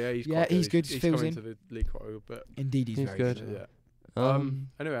 Yeah, he's Yeah, quite he's good, He's fills coming in. to the league quite a little bit. Indeed, he's He's very good. good. Yeah. Um,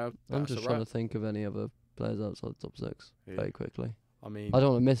 Anyway, I'm that's just a trying wrap. to think of any other players outside the top 6 Yeah. very quickly. I mean, I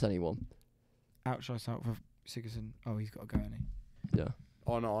don't want to miss anyone. Outside out for Sigurdsson. Oh, he's got to go, hasn't Yeah.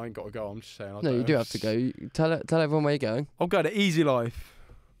 oh no, I ain't got to go. I'm just saying. I No, don't you do have to go. Tell everyone where you're going. I'm going to Easy Life.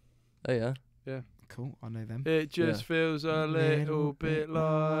 Oh yeah. he? Cool, I know them. It just Yeah. feels a little bit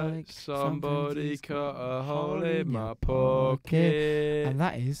like somebody somebody's cut a got hole in in my your pocket. And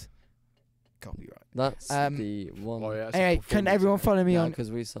that is copyright. That's the one. Oh, yeah, that's a Anyway, can performance, everyone isn't it? follow me on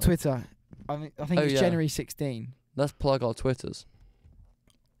Because we signed. Twitter? I think Oh, it's yeah. January 16. Let's plug our Twitters.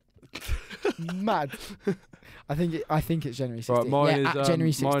 Mad. I think it's January 16. Right, mine yeah, is at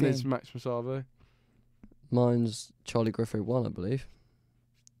January 16. mine is Max Masavo. Mine's Charlie Griffith 1, I believe.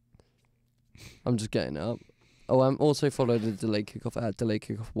 I'm just getting it up. Oh, I'm also followed the Delay Kickoff at Delay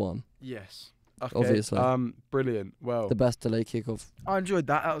Kickoff 1. Yes. Okay. Obviously. Brilliant. Well, The best Delay Kickoff. I enjoyed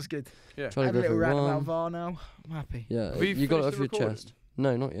that. That was good. yeah. Charlie I had a little Griffith rant 1. about VAR now. I'm happy. Yeah, Have you you got it finished off the your recording? chest.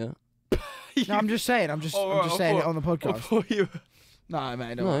 No, not yet. No, I'm just saying. I'm just I saying it thought- on the I podcast. thought you. No,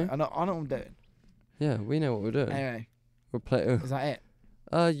 mate. Don't No. worry. I know what I'm doing. Yeah, we know what we're doing. Anyway, We're playing. is that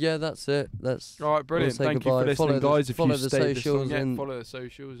it? Yeah, that's it. That's All right, brilliant. say Thank you for goodbye. listening, Follow the- guys. If follow you the stayed this long, socials and- follow the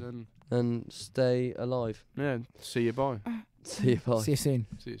socials and and stay alive. yeah, see you. Bye. See you. Bye. See you soon.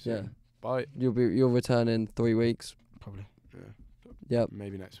 See you soon. Yeah. Bye. You'll return in 3 weeks. Probably. Yeah. Yep.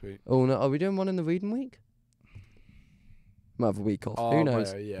 Maybe next week. Oh no, are we doing one in the reading week? Might have a week off. Oh, Who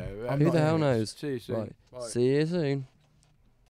knows? well, yeah. I'm Who not the hell in it. knows? See you soon. Right. Bye. See you soon.